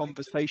those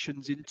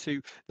conversations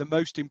into the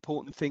most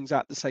important things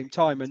at the same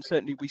time, and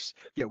certainly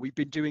we've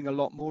been doing a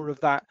lot more of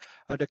that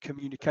at a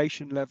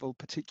communication level,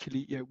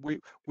 particularly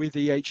with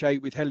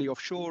EHA, with Heli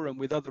Offshore, and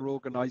with other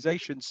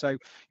organizations. So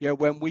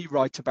when we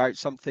write about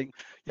something,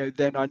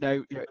 then I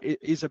know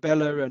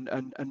Isabella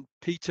and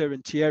Peter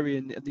and Thierry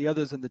and the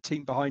others and the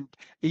team behind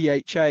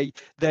EHA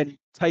then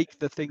take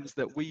the things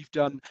that we've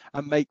done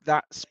and make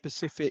that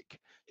specific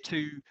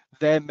to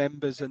their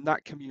members and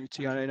that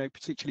community. And I know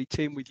particularly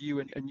Tim, with you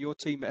and your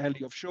team at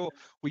Heli Offshore,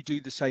 we do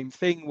the same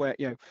thing where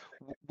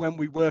when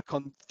we work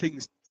on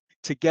things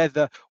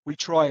together, we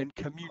try and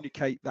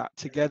communicate that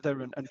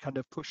together and kind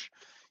of push,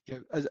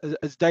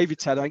 as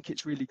David said, I think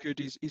it's really good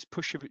is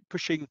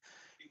pushing,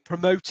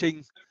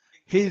 promoting,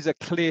 here's a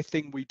clear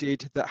thing we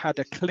did that had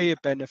a clear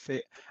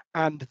benefit,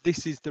 and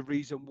this is the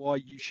reason why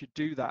you should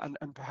do that.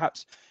 And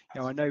perhaps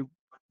I know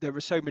there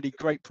are so many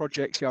great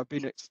projects. I've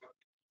been at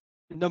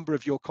a number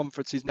of your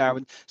conferences now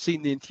and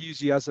seen the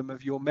enthusiasm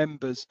of your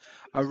members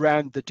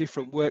around the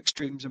different work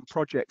streams and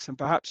projects, and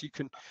perhaps you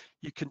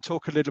can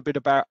talk a little bit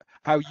about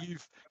how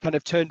you've kind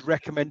of turned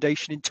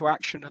recommendation into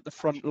action at the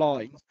front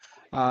line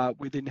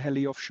within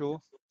Heli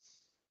Offshore.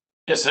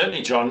 Yes,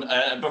 certainly, John.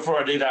 Before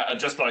I do that, I'd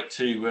just like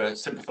to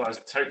sympathise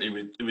totally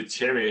with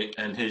Thierry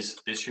and his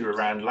issue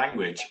around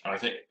language. I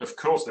think, of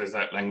course, there's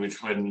that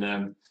language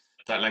when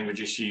that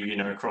language issue,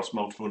 across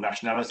multiple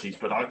nationalities.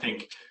 But I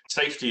think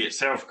safety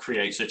itself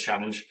creates a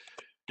challenge,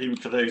 even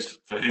for those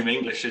for whom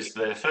English is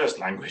their first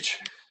language.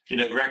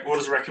 What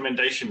does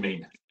recommendation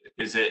mean?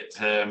 Is it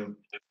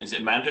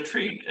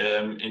mandatory?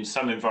 In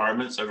some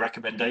environments, a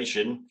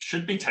recommendation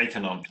should be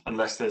taken on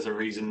unless there's a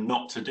reason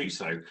not to do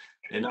so.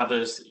 In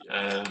others,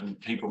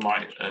 people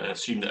might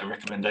assume that a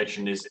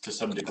recommendation is to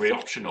some degree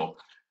optional.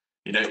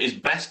 Is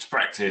best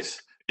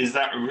practice, is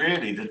that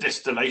really the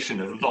distillation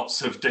of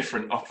lots of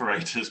different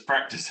operators'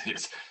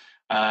 practices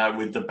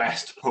with the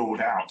best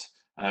pulled out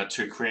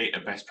to create a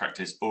best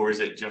practice, or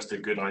is it just a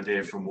good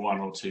idea from one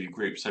or two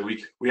groups? So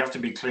we have to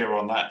be clear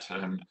on that,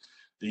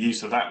 the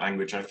use of that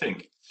language, I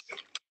think.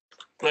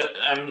 But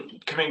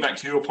coming back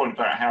to your point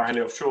about how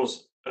Heli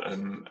Offshore's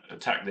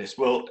attacked this,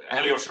 well,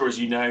 Heli Offshore, as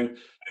you know,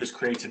 has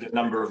created a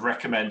number of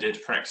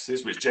recommended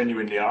practices, which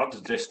genuinely are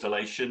the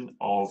distillation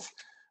of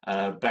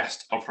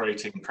best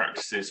operating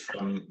practices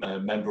from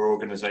member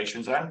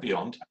organizations and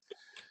beyond.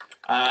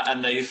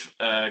 And they've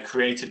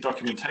created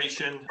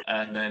documentation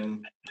and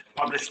then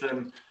published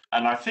them.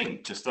 And I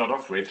think, to start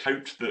off with,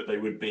 hoped that they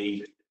would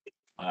be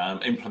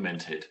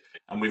implemented.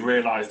 And we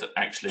realized that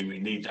actually we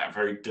need that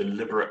very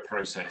deliberate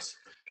process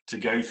to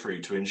go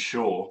through to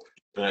ensure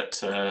that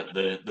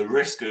the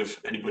risk of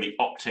anybody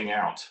opting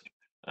out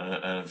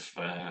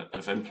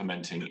of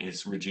implementing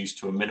is reduced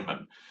to a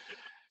minimum.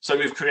 So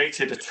we've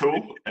created a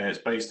tool. It's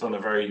based on a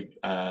very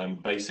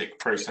basic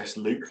process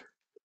loop,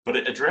 but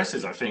it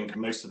addresses, I think,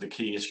 most of the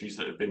key issues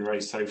that have been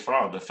raised so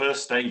far. The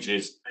first stage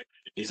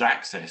is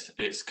access.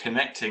 It's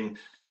connecting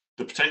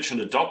the potential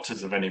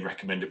adopters of any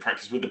recommended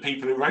practice with the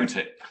people who wrote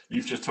it.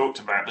 You've just talked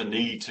about the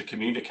need to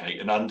communicate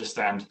and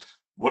understand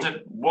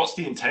what's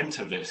the intent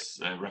of this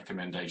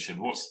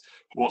recommendation.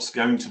 What's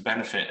going to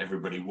benefit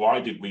everybody? Why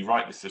did we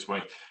write this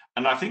way?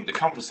 And I think the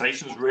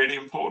conversation is really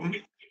important,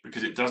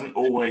 because it doesn't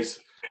always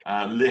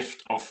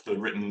lift off the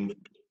written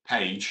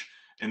page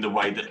in the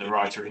way that the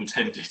writer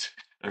intended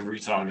every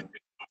time.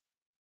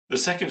 The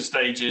second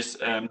stage is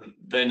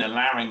then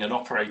allowing an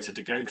operator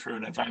to go through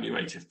an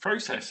evaluative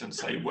process and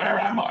say, where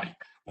am I?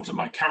 What are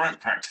my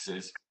current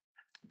practices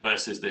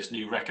versus this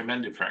new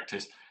recommended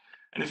practice?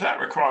 And if that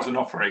requires an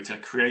operator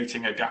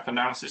creating a gap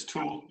analysis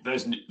tool,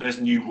 there's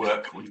new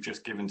work we've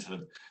just given to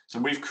them. So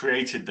we've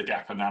created the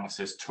gap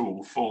analysis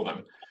tool for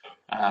them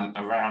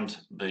around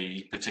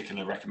the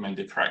particular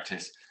recommended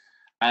practice.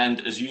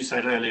 And as you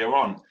said earlier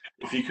on,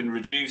 if you can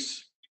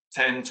reduce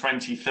 10,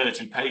 20,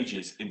 30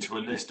 pages into a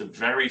list of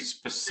very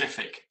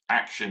specific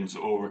actions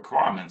or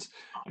requirements,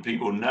 and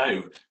people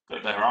know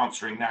that they're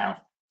answering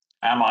now,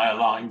 am I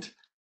aligned?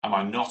 Am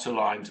I not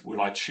aligned?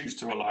 Will I choose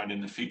to align in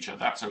the future?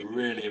 That's a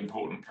really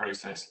important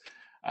process.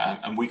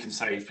 And we can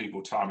save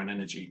people time and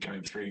energy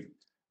going through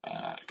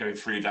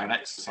that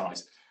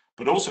exercise.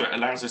 but also it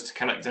allows us to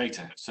collect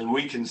data so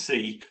we can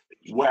see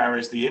where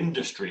is the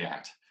industry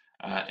at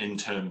in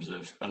terms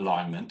of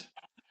alignment.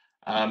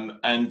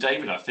 And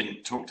David, I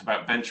think, talked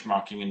about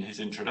benchmarking in his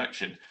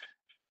introduction.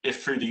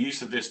 If through the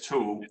use of this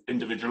tool,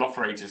 individual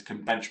operators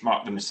can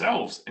benchmark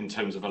themselves in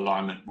terms of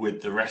alignment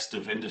with the rest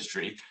of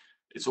industry,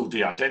 it's all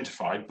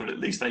de-identified, but at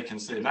least they can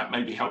see, and that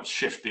maybe helps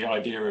shift the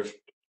idea of,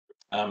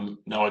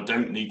 no, I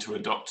don't need to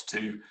adopt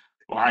to,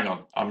 well, hang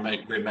on,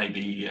 we're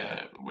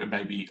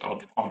maybe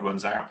odd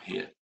ones out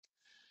here.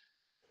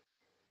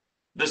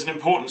 There's an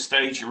important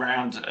stage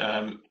around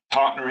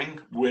partnering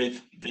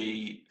with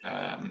the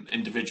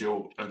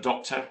individual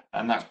adopter,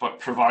 and that's by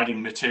providing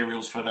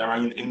materials for their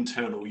own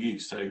internal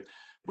use. So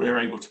we're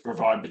able to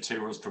provide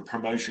materials for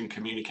promotion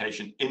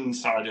communication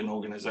inside an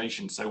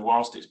organization. So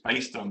whilst it's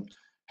based on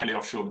Heli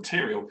Offshore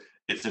material,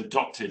 it's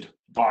adopted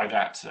by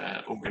that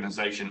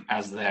organization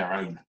as their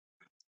own.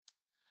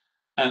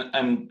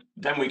 And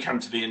then we come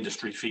to the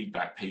industry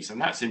feedback piece,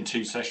 and that's in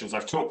 2 sessions.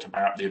 I've talked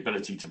about the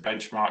ability to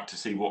benchmark to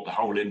see what the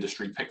whole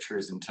industry picture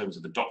is in terms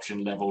of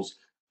adoption levels,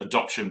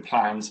 adoption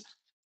plans.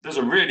 There's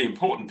a really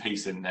important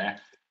piece in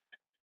there.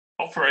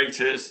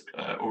 Operators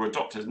or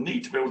adopters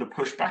need to be able to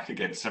push back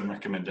against some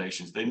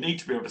recommendations. They need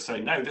to be able to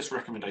say, no, this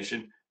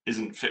recommendation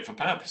isn't fit for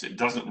purpose. It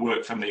doesn't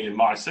work for me in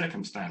my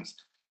circumstance.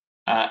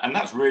 And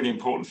that's really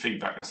important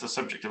feedback. That's the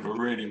subject of a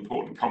really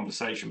important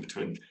conversation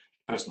between the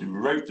person who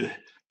wrote the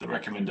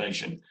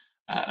recommendation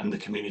and the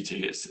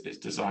community it's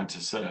designed to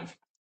serve.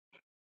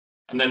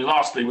 And then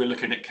lastly, we're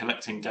looking at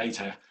collecting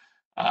data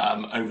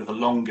over the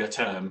longer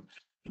term,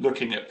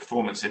 looking at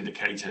performance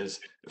indicators.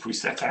 If we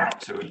set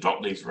out to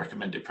adopt these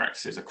recommended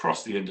practices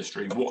across the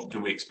industry, what do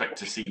we expect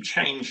to see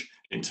change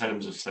in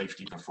terms of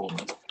safety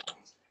performance?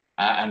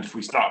 And if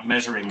we start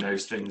measuring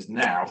those things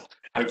now,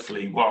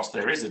 hopefully, whilst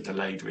there is a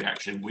delayed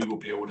reaction, we will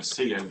be able to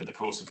see over the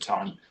course of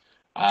time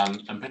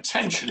and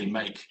potentially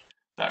make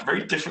that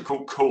very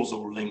difficult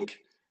causal link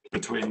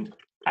between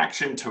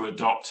action to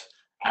adopt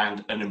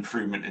and an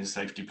improvement in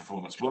safety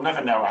performance. We'll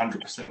never know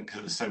 100% because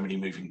there's so many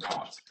moving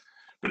parts.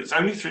 But it's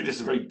only through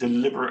this very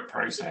deliberate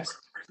process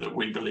that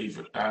we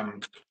believe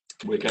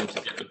we're going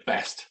to get the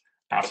best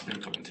out of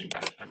implementing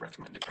best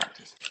recommended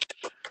practice.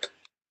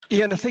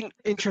 Yeah, and I think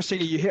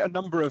interestingly, you hit a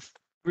number of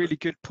really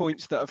good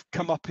points that have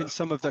come up in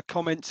some of the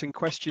comments and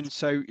questions.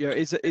 So, you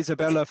know,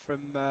 Isabella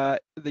from the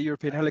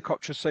European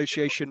Helicopter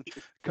Association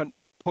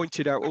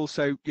pointed out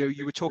also, you know,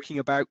 you were talking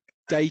about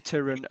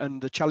data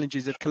and the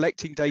challenges of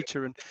collecting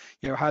data and,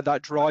 you know, how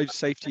that drives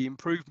safety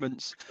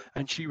improvements.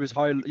 And she was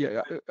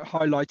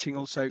highlighting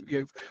also,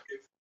 you know,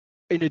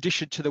 in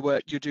addition to the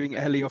work you're doing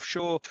at Heli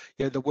Offshore,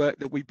 you know, the work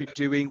that we've been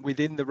doing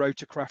within the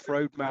Rotorcraft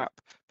roadmap,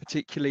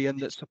 particularly, and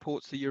that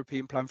supports the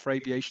European Plan for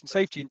Aviation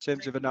Safety in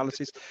terms of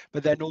analysis,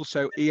 but then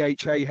also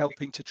EHA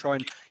helping to try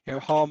and, you know,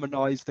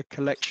 harmonise the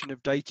collection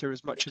of data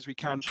as much as we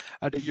can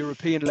at a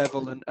European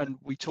level. And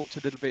we talked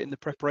a little bit in the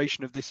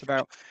preparation of this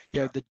about,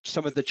 you know,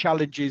 some of the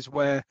challenges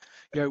where,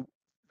 you know,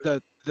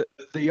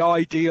 the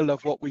ideal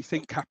of what we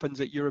think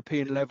happens at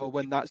European level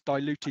when that's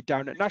diluted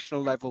down at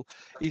national level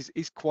is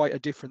quite a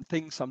different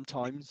thing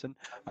sometimes,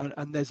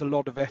 and there's a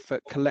lot of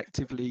effort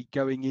collectively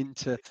going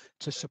into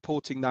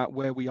supporting that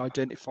where we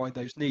identify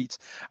those needs.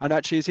 And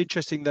actually it's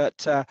interesting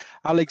that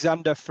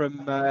Alexander from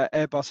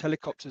Airbus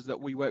Helicopters,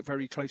 that we work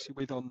very closely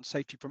with on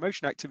safety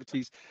promotion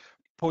activities,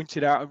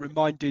 pointed out and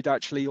reminded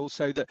actually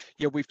also that,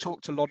 yeah, we've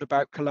talked a lot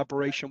about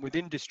collaboration with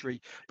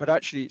industry, but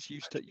actually it's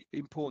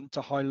important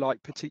to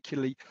highlight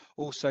particularly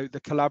also the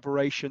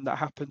collaboration that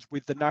happens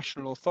with the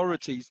national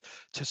authorities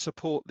to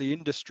support the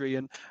industry.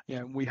 And, you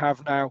know, we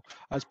have now,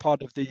 as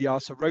part of the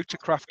EASA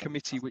Rotorcraft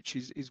committee, which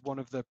is kind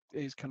of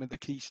the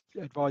key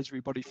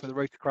advisory body for the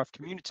Rotorcraft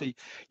community,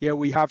 yeah,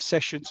 we have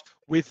sessions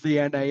with the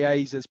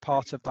NAAs as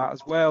part of that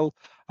as well.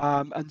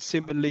 And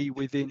similarly,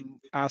 within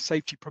our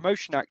safety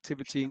promotion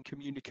activity and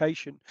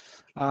communication,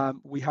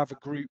 we have a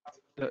group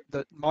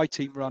that my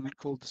team run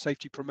called the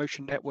Safety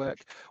Promotion Network,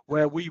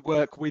 where we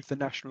work with the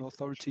national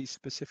authorities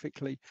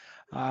specifically,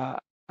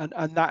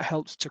 and that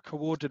helps to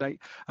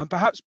coordinate. And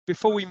perhaps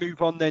before we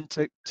move on then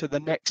to the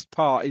next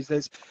part, is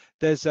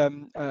there's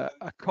a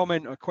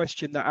comment or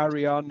question that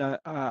Ariana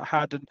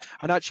had,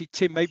 and actually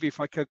Tim, maybe if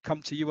I could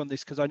come to you on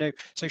this, because I know,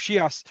 so she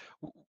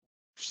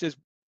says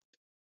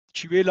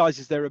she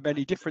realizes there are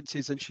many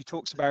differences, and she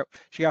talks about,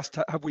 she asked,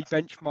 have we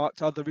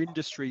benchmarked other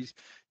industries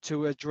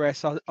to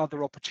address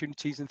other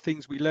opportunities and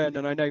things we learn?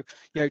 And I know,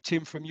 you know,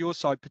 Tim, from your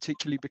side,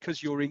 particularly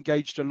because you're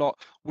engaged a lot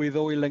with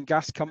oil and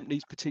gas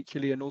companies,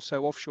 particularly, and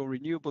also offshore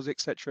renewables,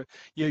 etc.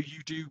 You know, you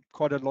do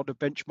quite a lot of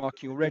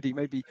benchmarking already.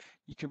 Maybe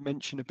you can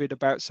mention a bit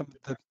about some of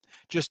the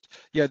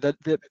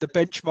the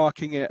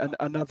benchmarking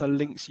and other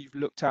links you've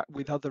looked at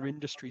with other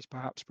industries,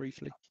 perhaps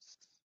briefly.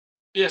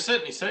 Yeah,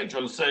 certainly so,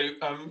 John. So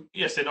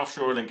yes, in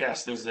offshore oil and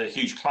gas, there's a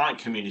huge client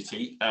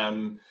community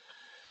who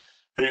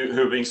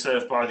are being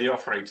served by the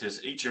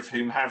operators, each of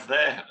whom have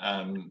their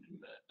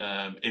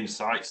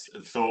insights,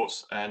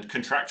 thoughts, and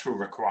contractual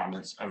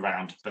requirements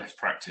around best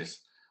practice.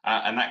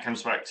 And that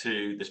comes back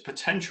to this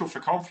potential for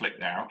conflict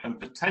now and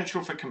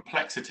potential for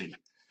complexity.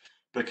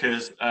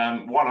 because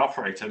one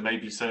operator may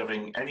be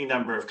serving any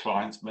number of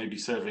clients, may be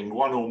serving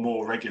one or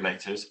more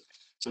regulators.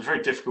 So it's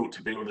very difficult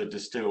to be able to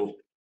distill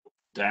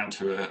down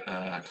to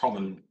a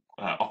common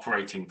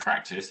operating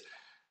practice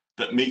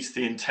that meets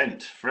the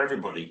intent for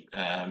everybody,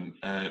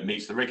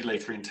 meets the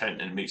regulatory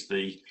intent and meets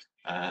the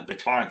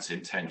client's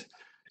intent.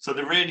 So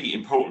the really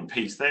important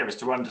piece there is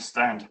to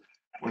understand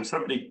when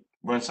somebody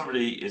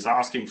is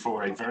asking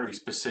for a very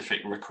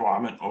specific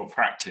requirement or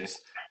practice,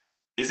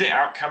 is it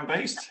outcome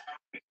based,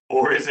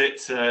 or is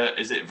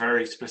it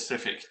very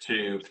specific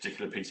to a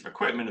particular piece of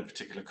equipment, a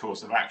particular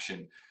course of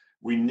action?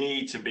 We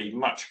need to be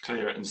much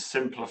clearer and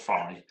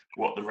simplify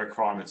what the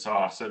requirements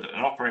are so that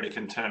an operator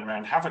can turn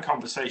around, have a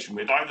conversation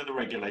with either the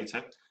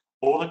regulator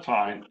or the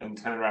client and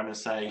turn around and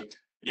say,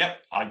 yep,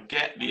 I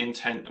get the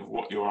intent of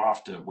what you're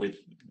after with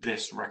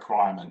this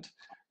requirement.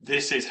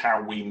 This is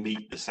how we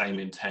meet the same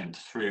intent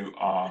through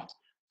our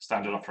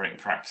standard operating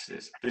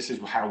practices. This is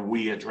how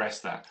we address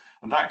that.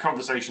 And that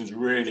conversation is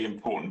really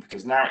important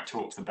because now it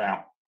talks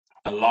about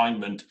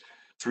alignment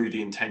through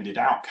the intended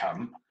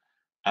outcome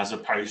as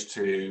opposed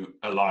to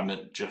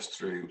alignment just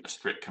through a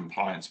strict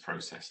compliance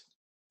process.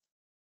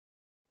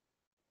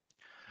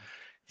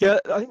 Yeah,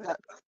 I think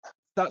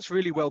that's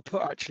really well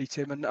put, actually,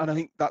 Tim, and I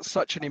think that's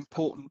such an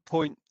important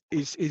point.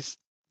 Is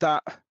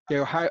that, you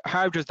know,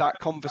 how does that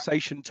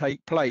conversation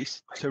take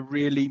place to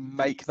really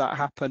make that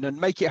happen and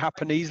make it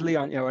happen easily?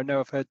 I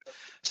know I've heard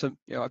some,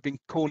 I've been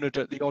cornered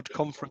at the odd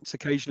conference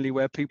occasionally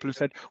where people have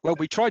said, well,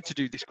 we tried to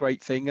do this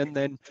great thing, and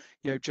then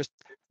just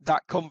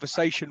that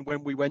conversation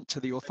when we went to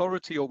the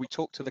authority or we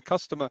talked to the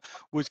customer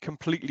was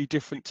completely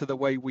different to the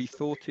way we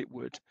thought it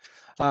would.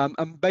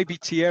 And maybe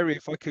Thierry,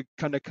 if I could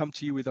kind of come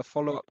to you with a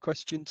follow-up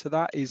question to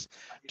that, is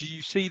do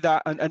you see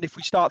that, and if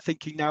we start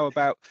thinking now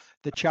about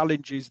the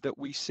challenges that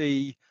we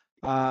see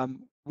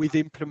with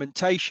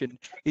implementation,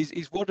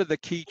 is what are the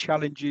key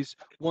challenges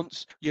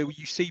once you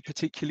see,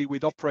 particularly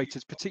with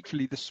operators,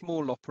 particularly the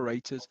small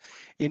operators,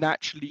 in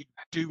actually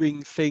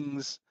doing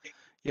things,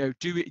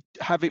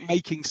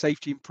 making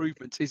safety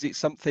improvements? Is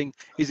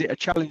it a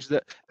challenge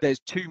that there's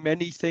too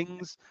many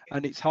things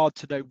and it's hard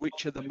to know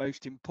which are the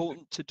most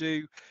important to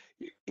do?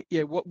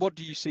 What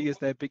do you see as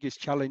their biggest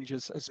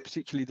challenges, as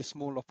particularly the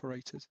small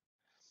operators?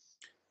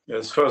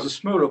 Yes, for the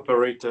small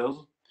operators,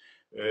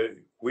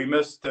 we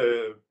must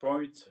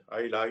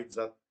highlight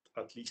that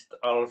at least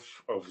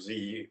half of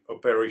the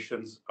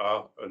operations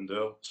are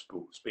under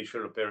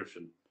special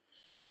operation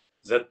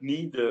that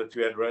need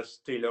to address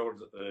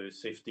tailored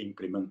safety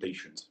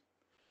implementations.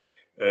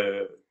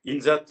 In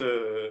that,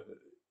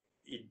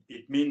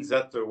 it means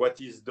that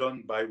what is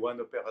done by one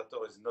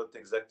operator is not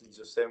exactly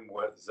the same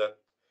what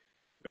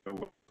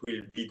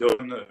will be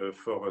done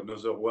for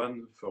another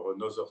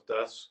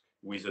task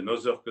with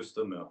another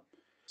customer.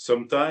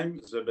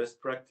 Sometimes the best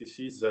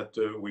practices that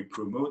we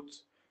promote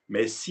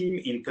may seem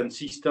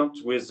inconsistent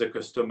with the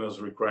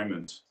customer's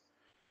requirements,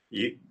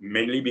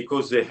 mainly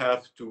because they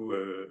have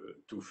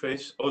to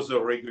face other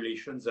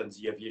regulations than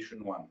the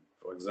aviation one,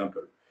 for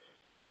example.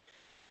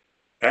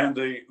 And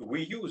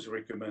we use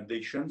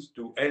recommendations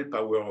to help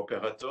our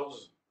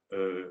operators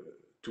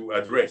to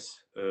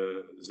address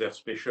their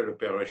special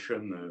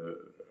operation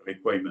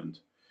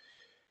requirement.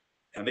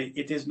 And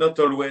it is not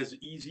always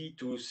easy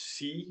to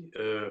see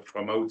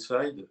from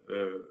outside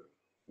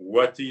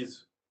what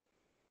is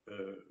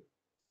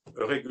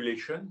a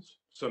regulation,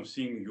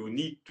 something you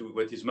need to,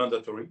 what is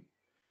mandatory,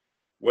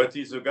 what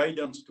is the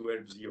guidance to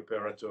help the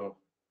operator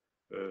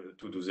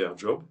to do their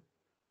job,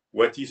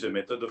 what is a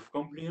method of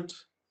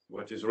compliance,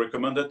 what is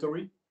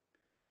recommendatory,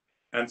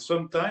 and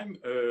sometimes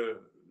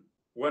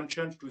one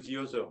change to the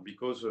other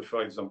because,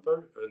 for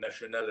example, a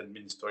national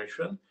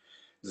administration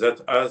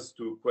that has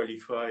to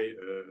qualify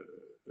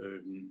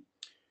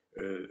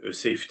a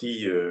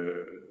safety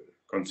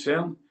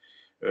concern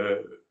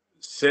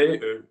say,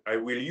 I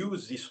will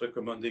use this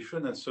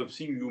recommendation and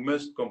something you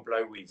must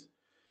comply with.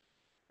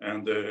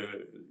 And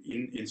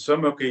in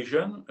some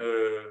occasion,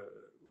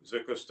 the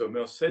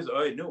customer says,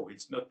 oh, no,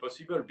 it's not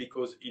possible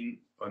because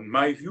on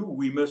my view,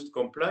 we must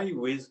comply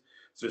with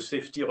the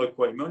safety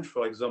requirement,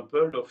 for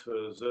example, of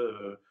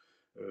the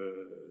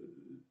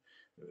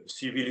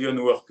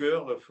civilian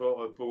worker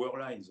for power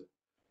lines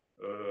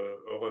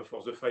or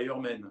for the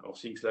firemen or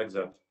things like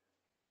that.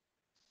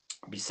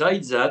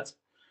 Besides that,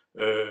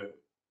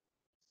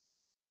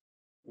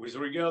 with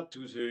regard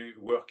to the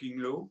working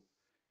law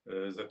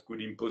that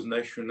could impose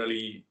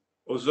nationally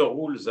other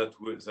rules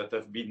that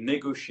have been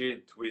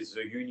negotiated with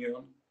the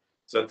union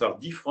that are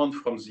different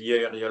from the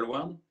aerial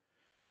one,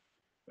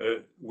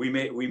 we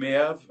may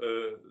have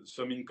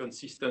some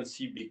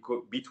inconsistency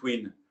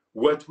between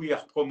what we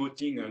are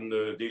promoting on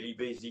a daily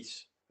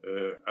basis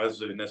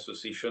as an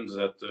association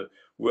that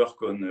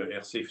work on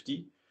air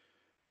safety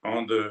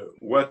and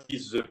what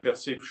is the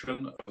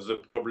perception of the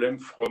problem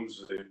from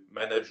the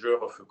manager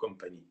of a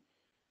company.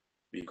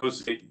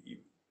 Because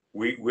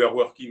we are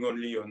working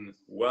only on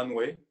one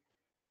way,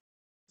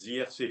 the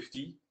air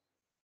safety,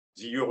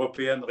 the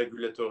European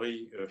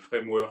regulatory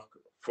framework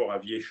for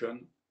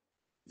aviation,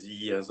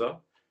 the EASA,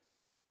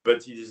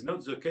 but it is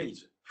not the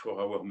case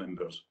for our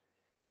members.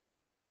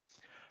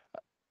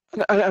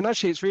 And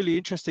actually, it's really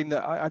interesting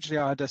that I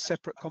had a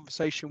separate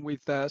conversation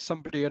with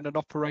somebody and an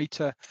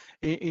operator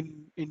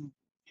in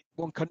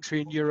one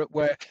country in Europe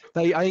where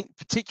I think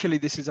particularly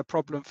this is a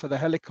problem for the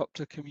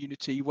helicopter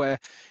community, where,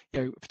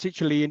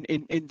 particularly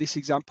in this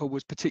example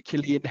was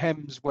particularly in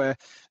HEMS, where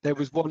there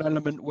was one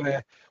element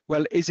where,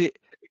 well, is it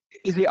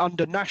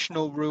under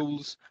national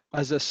rules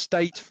as a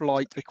state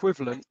flight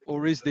equivalent,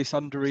 or is this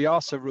under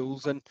EASA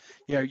rules? And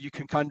you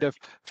can kind of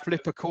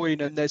flip a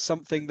coin, and there's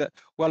something that,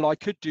 well, I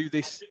could do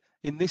this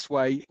in this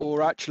way,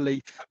 or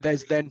actually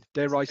there's then,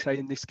 dare I say,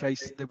 in this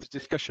case there was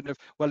discussion of,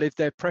 well, if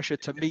there's pressure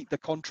to meet the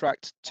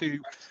contract to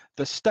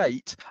the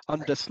state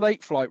under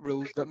state flight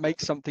rules that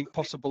makes something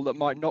possible that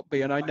might not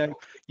be. And I know,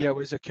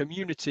 as a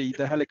community,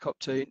 the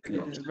helicopter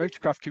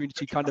rotorcraft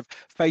community kind of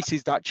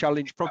faces that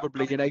challenge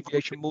probably in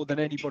aviation more than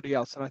anybody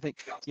else. And I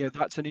think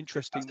that's an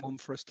interesting one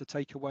for us to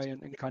take away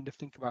and kind of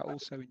think about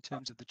also in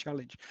terms of the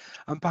challenge.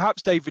 And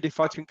perhaps, David, if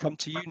I can come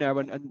to you now,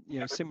 and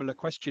similar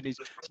question is,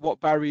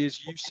 what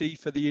barriers you see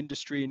for the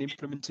industry in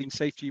implementing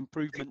safety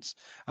improvements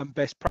and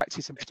best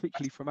practice, and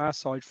particularly from our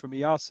side, from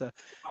EASA,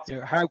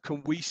 how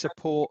can we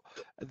support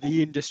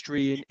the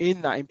industry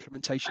in that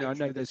implementation? I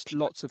know there's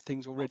lots of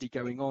things already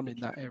going on in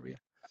that area.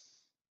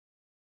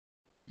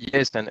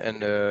 Yes,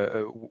 and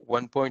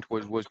one point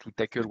was to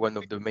tackle one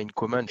of the main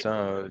comments,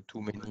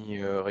 too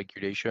many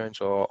regulations,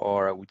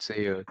 or I would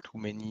say too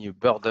many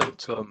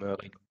burdensome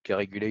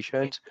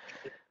regulations.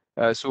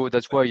 So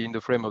that's why in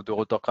the frame of the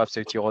Rotorcraft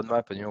safety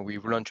roadmap,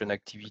 we've launched an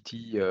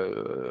activity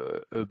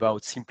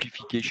about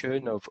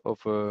simplification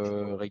of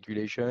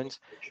regulations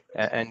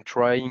and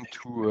trying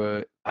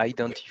to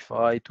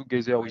identify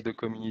together with the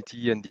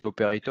community and the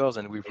operators,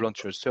 and we've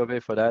launched a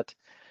survey for that.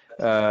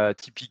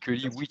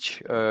 Typically,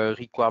 which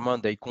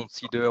requirement they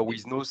consider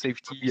with no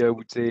safety, I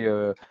would say,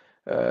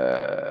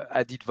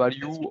 added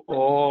value,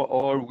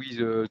 or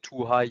with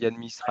too high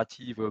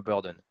administrative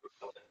burden.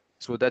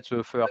 So that's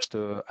the first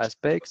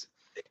aspect.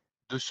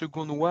 The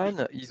second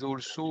one is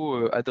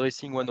also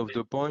addressing one of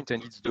the points,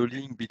 and it's the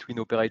link between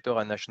operator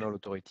and national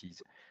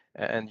authorities.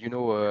 And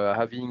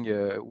having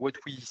what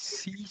we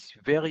see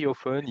very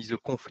often is a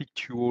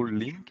conflictual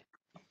link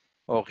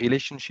or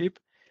relationship,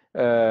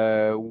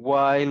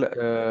 while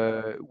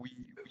we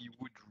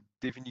would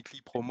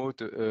definitely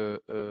promote a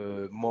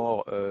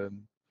more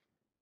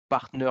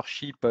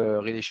partnership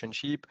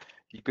relationship,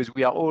 because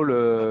we are all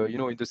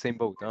in the same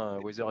boat,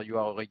 whether you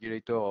are a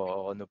regulator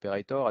or an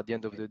operator. At the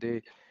end of the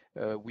day,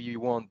 we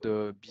want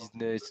the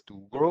business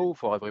to grow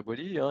for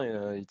everybody.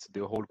 It's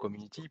the whole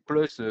community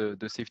plus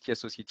the safety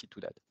associated to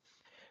that.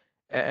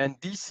 And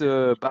this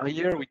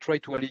barrier, we try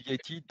to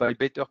alleviate it by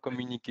better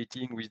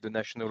communicating with the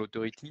national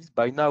authorities,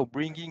 by now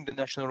bringing the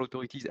national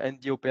authorities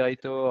and the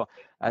operator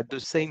at the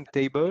same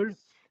table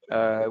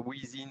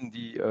within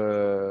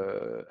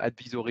the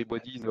advisory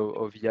bodies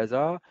of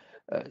EASA,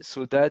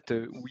 so that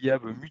we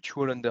have a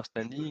mutual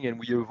understanding and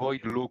we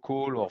avoid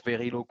local or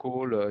very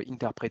local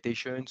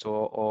interpretations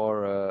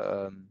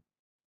or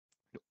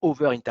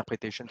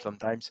over-interpretation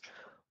sometimes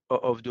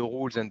of the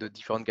rules and the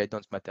different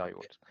guidance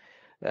materials.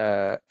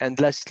 And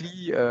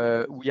lastly,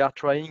 we are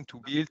trying to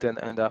build,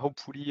 and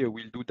hopefully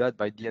we'll do that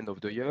by the end of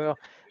the year,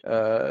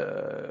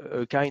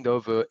 a kind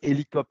of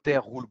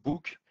helicopter rule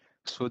book,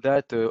 so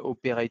that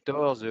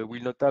operators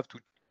will not have to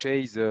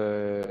chase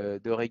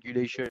the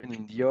regulation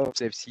in the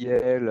ops,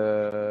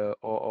 FCL,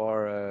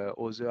 or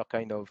other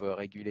kind of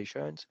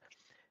regulations.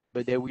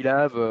 But they will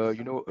have,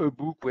 a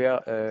book where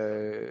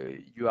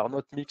you are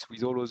not mixed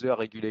with all other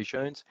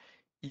regulations.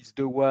 It's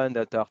the one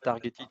that are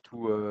targeted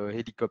to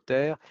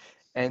helicopter.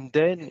 And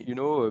then,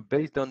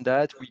 based on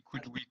that, we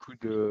could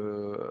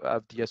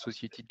have the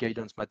associated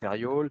guidance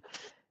material.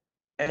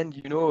 And,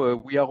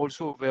 we are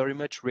also very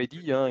much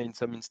ready in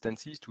some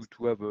instances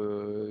to have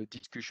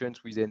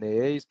discussions with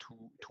NAAs to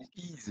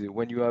ease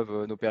when you have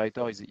an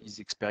operator is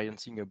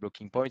experiencing a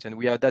blocking point. And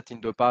we had that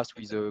in the past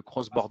with a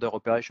cross-border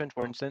operation,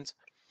 for instance.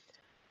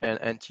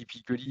 And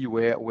typically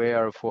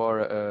where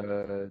for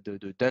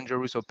the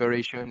dangerous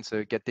operations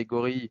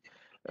category,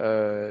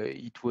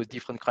 it was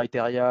different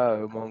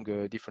criteria among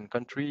different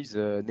countries,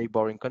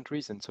 neighboring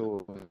countries, and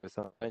so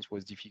sometimes it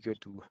was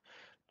difficult to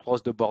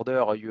cross the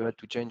border, or you had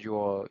to change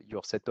your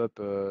setup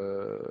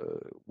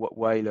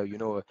while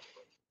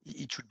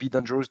it should be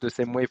dangerous the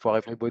same way for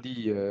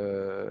everybody,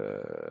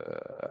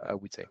 I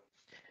would say.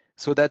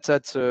 So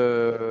that's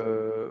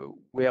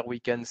where we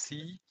can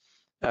see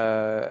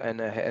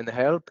and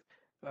help.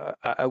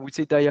 I would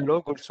say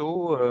dialogue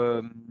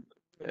also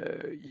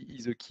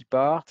is a key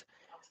part.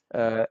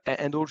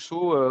 And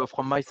also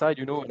from my side,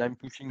 and I'm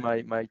pushing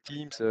my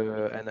teams,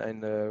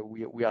 and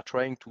we are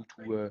trying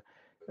to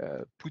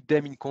put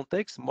them in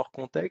context, more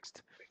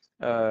context.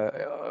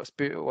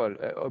 Well,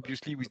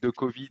 obviously with the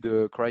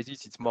COVID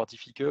crisis, it's more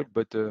difficult,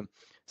 but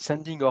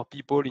sending our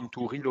people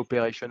into real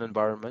operation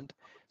environment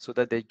so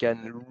that they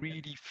can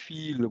really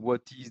feel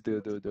what is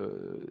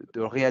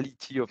the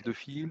reality of the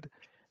field,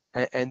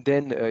 and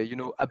then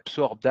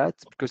absorb that,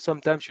 because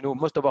sometimes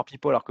most of our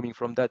people are coming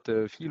from that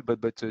field,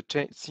 but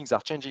things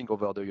are changing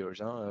over the years.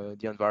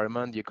 The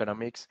environment, the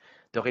economics,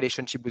 the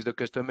relationship with the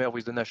customer,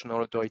 with the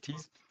national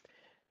authorities.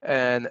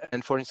 And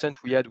for instance,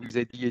 we had with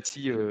the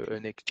EASA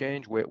an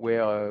exchange where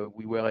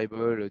we were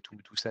able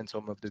to send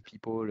some of the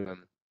people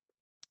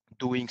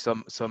doing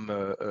some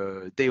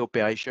day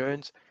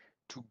operations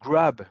to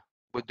grab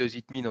what does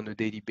it mean on a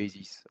daily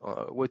basis,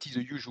 what is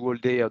a usual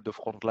day at the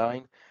front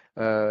line,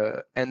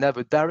 and have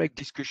a direct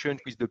discussion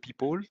with the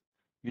people,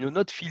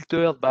 not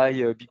filtered by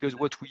because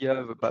what we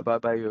have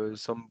by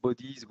some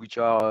bodies which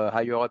are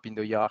higher up in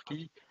the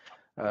hierarchy.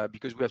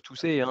 Because we have to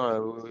say,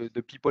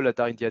 the people that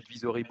are in the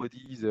advisory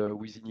bodies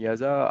within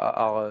EASA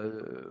are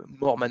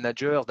more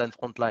managers than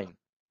frontline.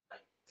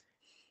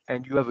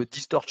 And you have a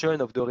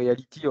distortion of the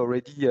reality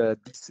already at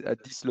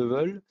this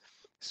level.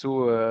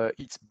 So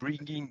it's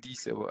bringing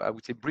this, I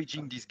would say,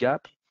 bridging this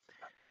gap.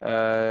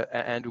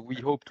 And we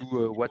hope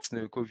to, once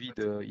the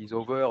COVID is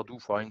over, do,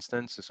 for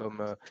instance,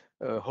 some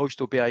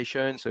host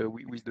operations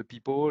with the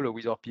people,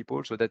 with our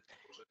people, so that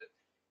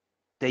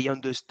they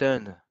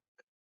understand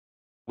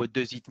what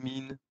does it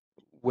mean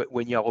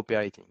when you are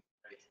operating.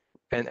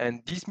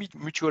 And this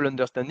mutual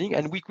understanding,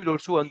 and we could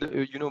also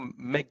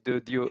make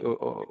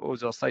the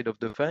other side of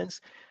the fence.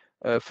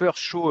 First,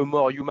 show a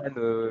more human,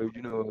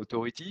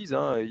 authorities.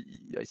 I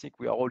think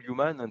we are all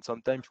human, and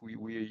sometimes we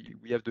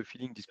have the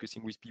feeling,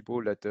 discussing with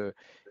people, that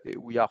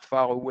we are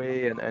far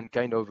away and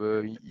kind of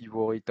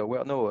ivory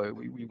tower. No,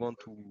 we want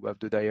to have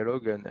the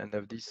dialogue and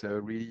have this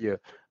really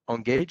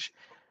engage.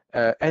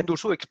 And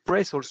also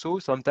express also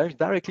sometimes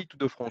directly to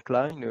the front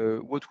line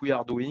what we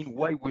are doing,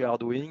 why we are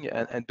doing,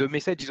 and the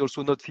message is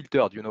also not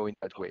filtered, in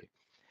that way,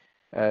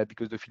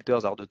 because the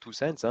filters are the 2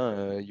 cents.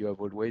 You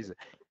have always,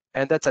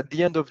 and that's at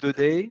the end of the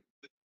day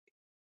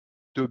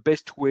the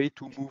best way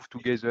to move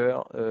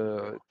together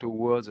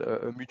towards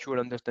a mutual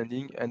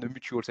understanding and a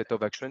mutual set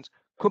of actions,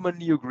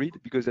 commonly agreed,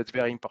 because that's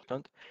very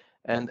important,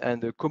 and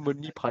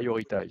commonly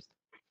prioritized.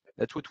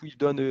 That's what we've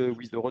done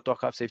with the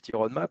Rotorcraft safety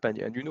roadmap, and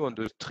on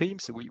the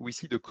streams we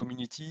see the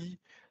community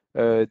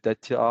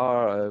that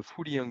are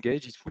fully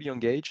engaged. It's fully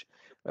engaged,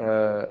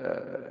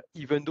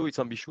 even though it's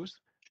ambitious.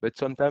 But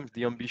sometimes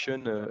the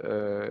ambition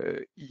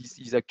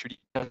is actually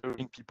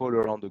gathering people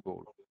around the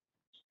goal.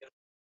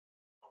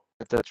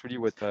 That's really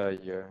what I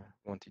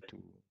wanted to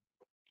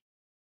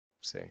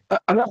say.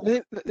 And I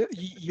think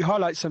you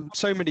highlight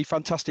so many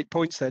fantastic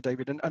points there,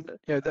 David, and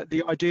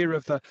the idea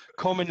of the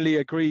commonly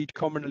agreed,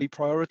 commonly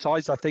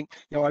prioritized. I think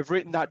I've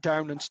written that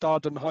down and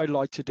starred and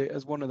highlighted it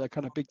as one of the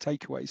kind of big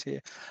takeaways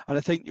here. And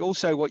I think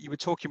also what you were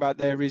talking about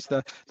there is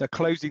the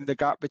closing the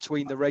gap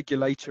between the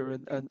regulator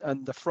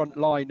and the front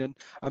line,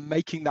 and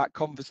making that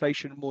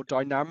conversation more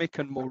dynamic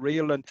and more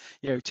real. And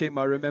Tim,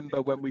 I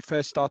remember when we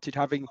first started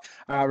having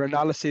our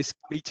analysis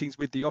meetings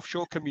with the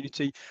offshore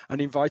community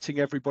and inviting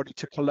everybody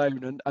to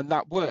Cologne, and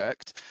that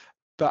worked.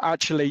 But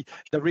actually,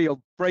 the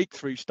real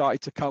breakthrough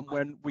started to come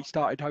when we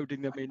started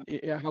holding them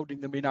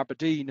in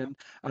Aberdeen,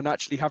 and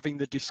actually having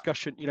the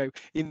discussion,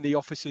 in the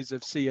offices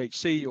of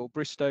CHC or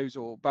Bristow's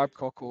or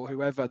Babcock or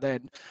whoever,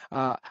 then,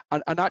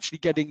 and actually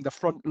getting the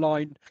front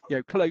line,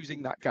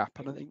 closing that gap.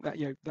 And I think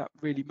that that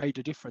really made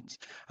a difference.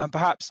 And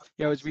perhaps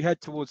as we head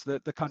towards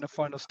the kind of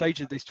final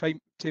stage of this,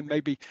 Tim,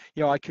 maybe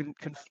I can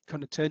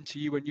kind of turn to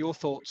you and your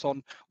thoughts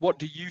on what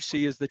do you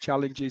see as the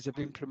challenges of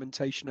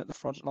implementation at the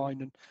front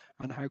line,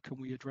 and how can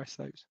we address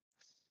those?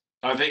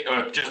 I think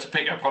just to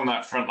pick up on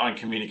that frontline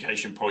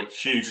communication point,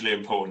 hugely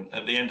important.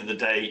 At the end of the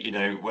day,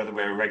 whether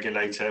we're a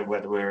regulator,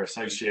 whether we're an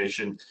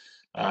association,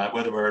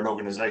 whether we're an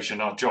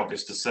organisation, our job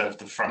is to serve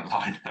the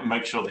frontline and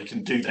make sure they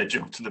can do their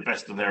job to the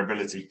best of their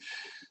ability.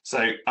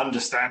 So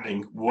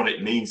understanding what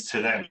it means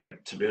to them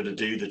to be able to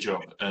do the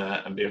job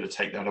and be able to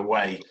take that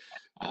away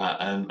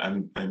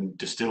and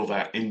distill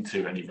that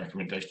into any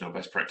recommendation or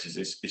best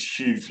practices is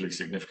hugely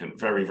significant,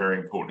 very, very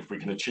important. If we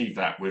can achieve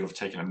that, we'll have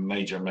taken a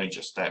major,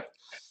 major step.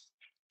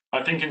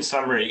 I think in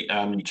summary,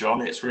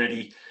 John, it's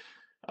really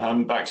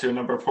back to a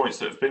number of points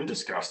that have been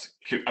discussed.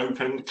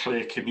 Open,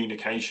 clear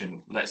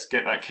communication. Let's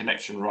get that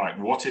connection right.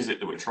 What is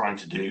it that we're trying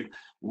to do?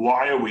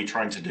 Why are we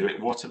trying to do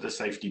it? What are the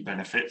safety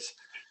benefits?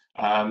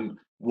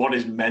 What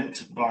is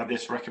meant by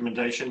this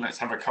recommendation? Let's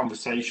have a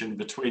conversation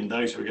between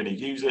those who are going to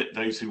use it,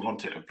 those who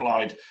want it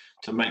applied,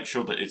 to make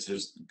sure that it's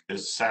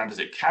as sound as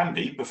it can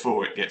be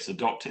before it gets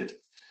adopted.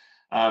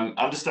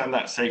 Understand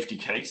that safety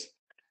case.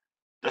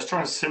 Let's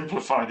try and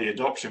simplify the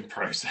adoption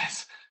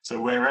process.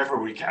 So wherever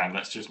we can,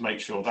 let's just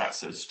make sure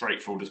that's as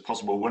straightforward as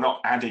possible. We're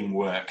not adding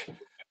work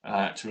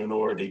to an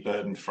already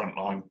burdened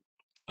frontline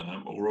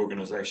or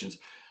organisations.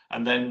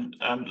 And then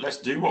let's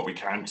do what we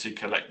can to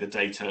collect the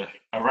data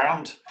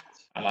around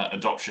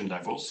adoption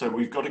levels. So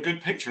we've got a good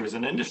picture as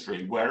an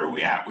industry. Where are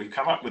we at? We've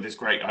come up with this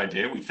great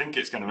idea. We think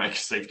it's going to make a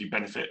safety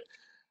benefit.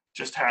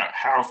 Just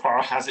how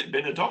far has it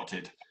been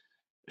adopted?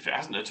 If it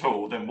hasn't at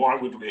all, then why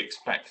would we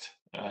expect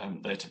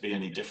there to be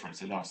any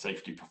difference in our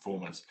safety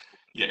performance?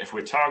 Yet if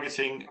we're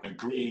targeting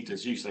agreed,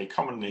 as you say,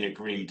 commonly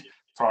agreed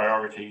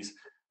priorities,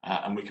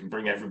 and we can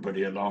bring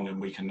everybody along, and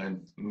we can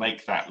then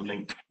make that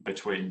link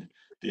between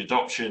the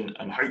adoption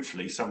and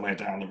hopefully somewhere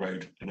down the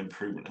road an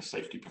improvement of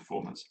safety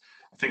performance.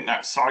 I think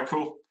that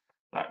cycle,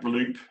 that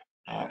loop,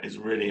 is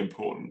a really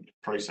important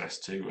process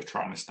to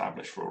try and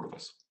establish for all of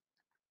us.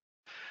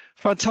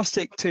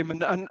 Fantastic, Tim,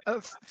 and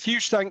a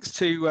huge thanks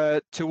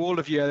to all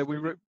of you.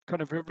 We're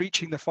kind of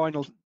reaching the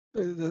final,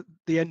 the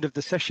end of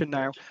the session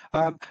now.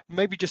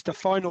 Maybe just a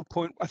final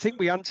point. I think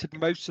we answered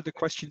most of the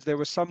questions. There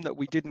were some that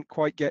we didn't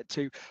quite get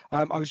to.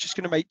 I was just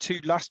going to make two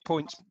last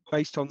points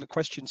based on the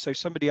questions. So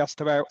somebody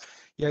asked about,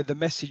 the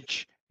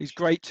message is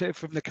great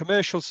from the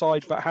commercial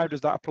side, but how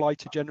does that apply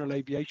to general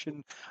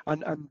aviation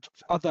and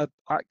other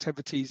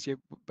activities,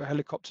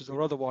 helicopters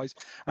or otherwise?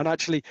 And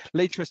actually,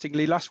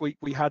 interestingly, last week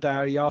we had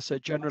our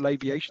EASA General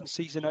Aviation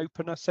Season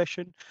Opener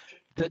session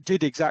that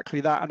did exactly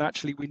that. And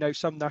actually, we know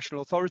some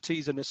national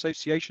authorities and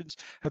associations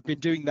have been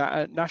doing that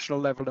at national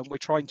level, and we're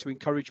trying to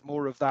encourage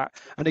more of that.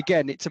 And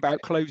again, it's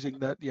about closing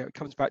the, it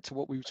comes back to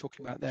what we were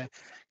talking about there,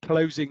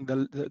 closing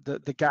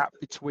the gap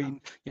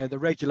between, the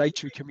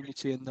regulatory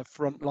community and the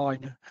front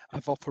line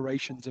of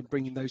operations and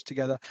bringing those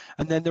together.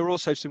 And then there are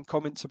also some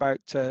comments about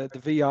the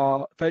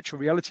VR, virtual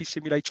reality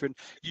simulator, and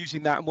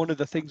using that. And one of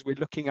the things we're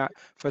looking at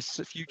for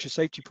future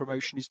safety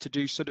promotion is to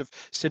do sort of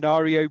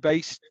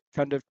scenario-based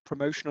kind of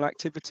promotional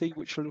activity,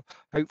 which will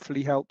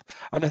hopefully help.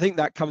 And I think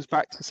that comes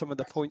back to some of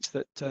the points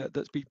that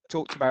that's been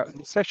talked about in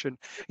the session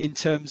in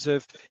terms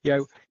of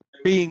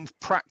being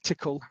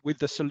practical with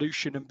the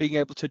solution and being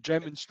able to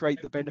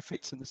demonstrate the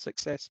benefits and the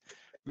success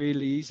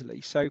really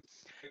easily. So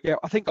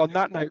I think on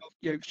that note,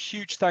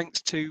 huge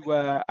thanks to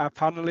our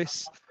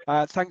panelists.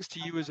 Thanks to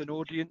you as an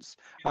audience.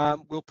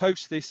 We'll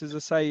post this, as I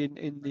say,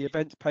 in the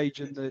events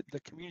page and the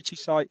community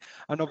site,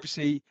 and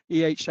obviously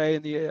EHA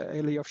and the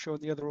Heli Offshore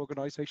and the other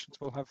organisations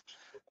will have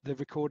the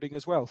recording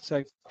as well.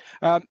 So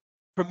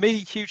from me,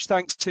 huge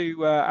thanks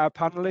to our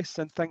panelists,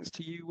 and thanks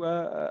to you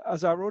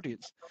as our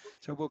audience.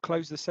 So we'll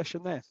close the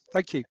session there.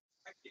 Thank you.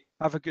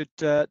 Have a good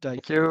day.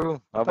 Thank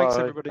you. Bye-bye. Thanks,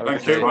 everybody.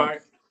 Thank you. Bye.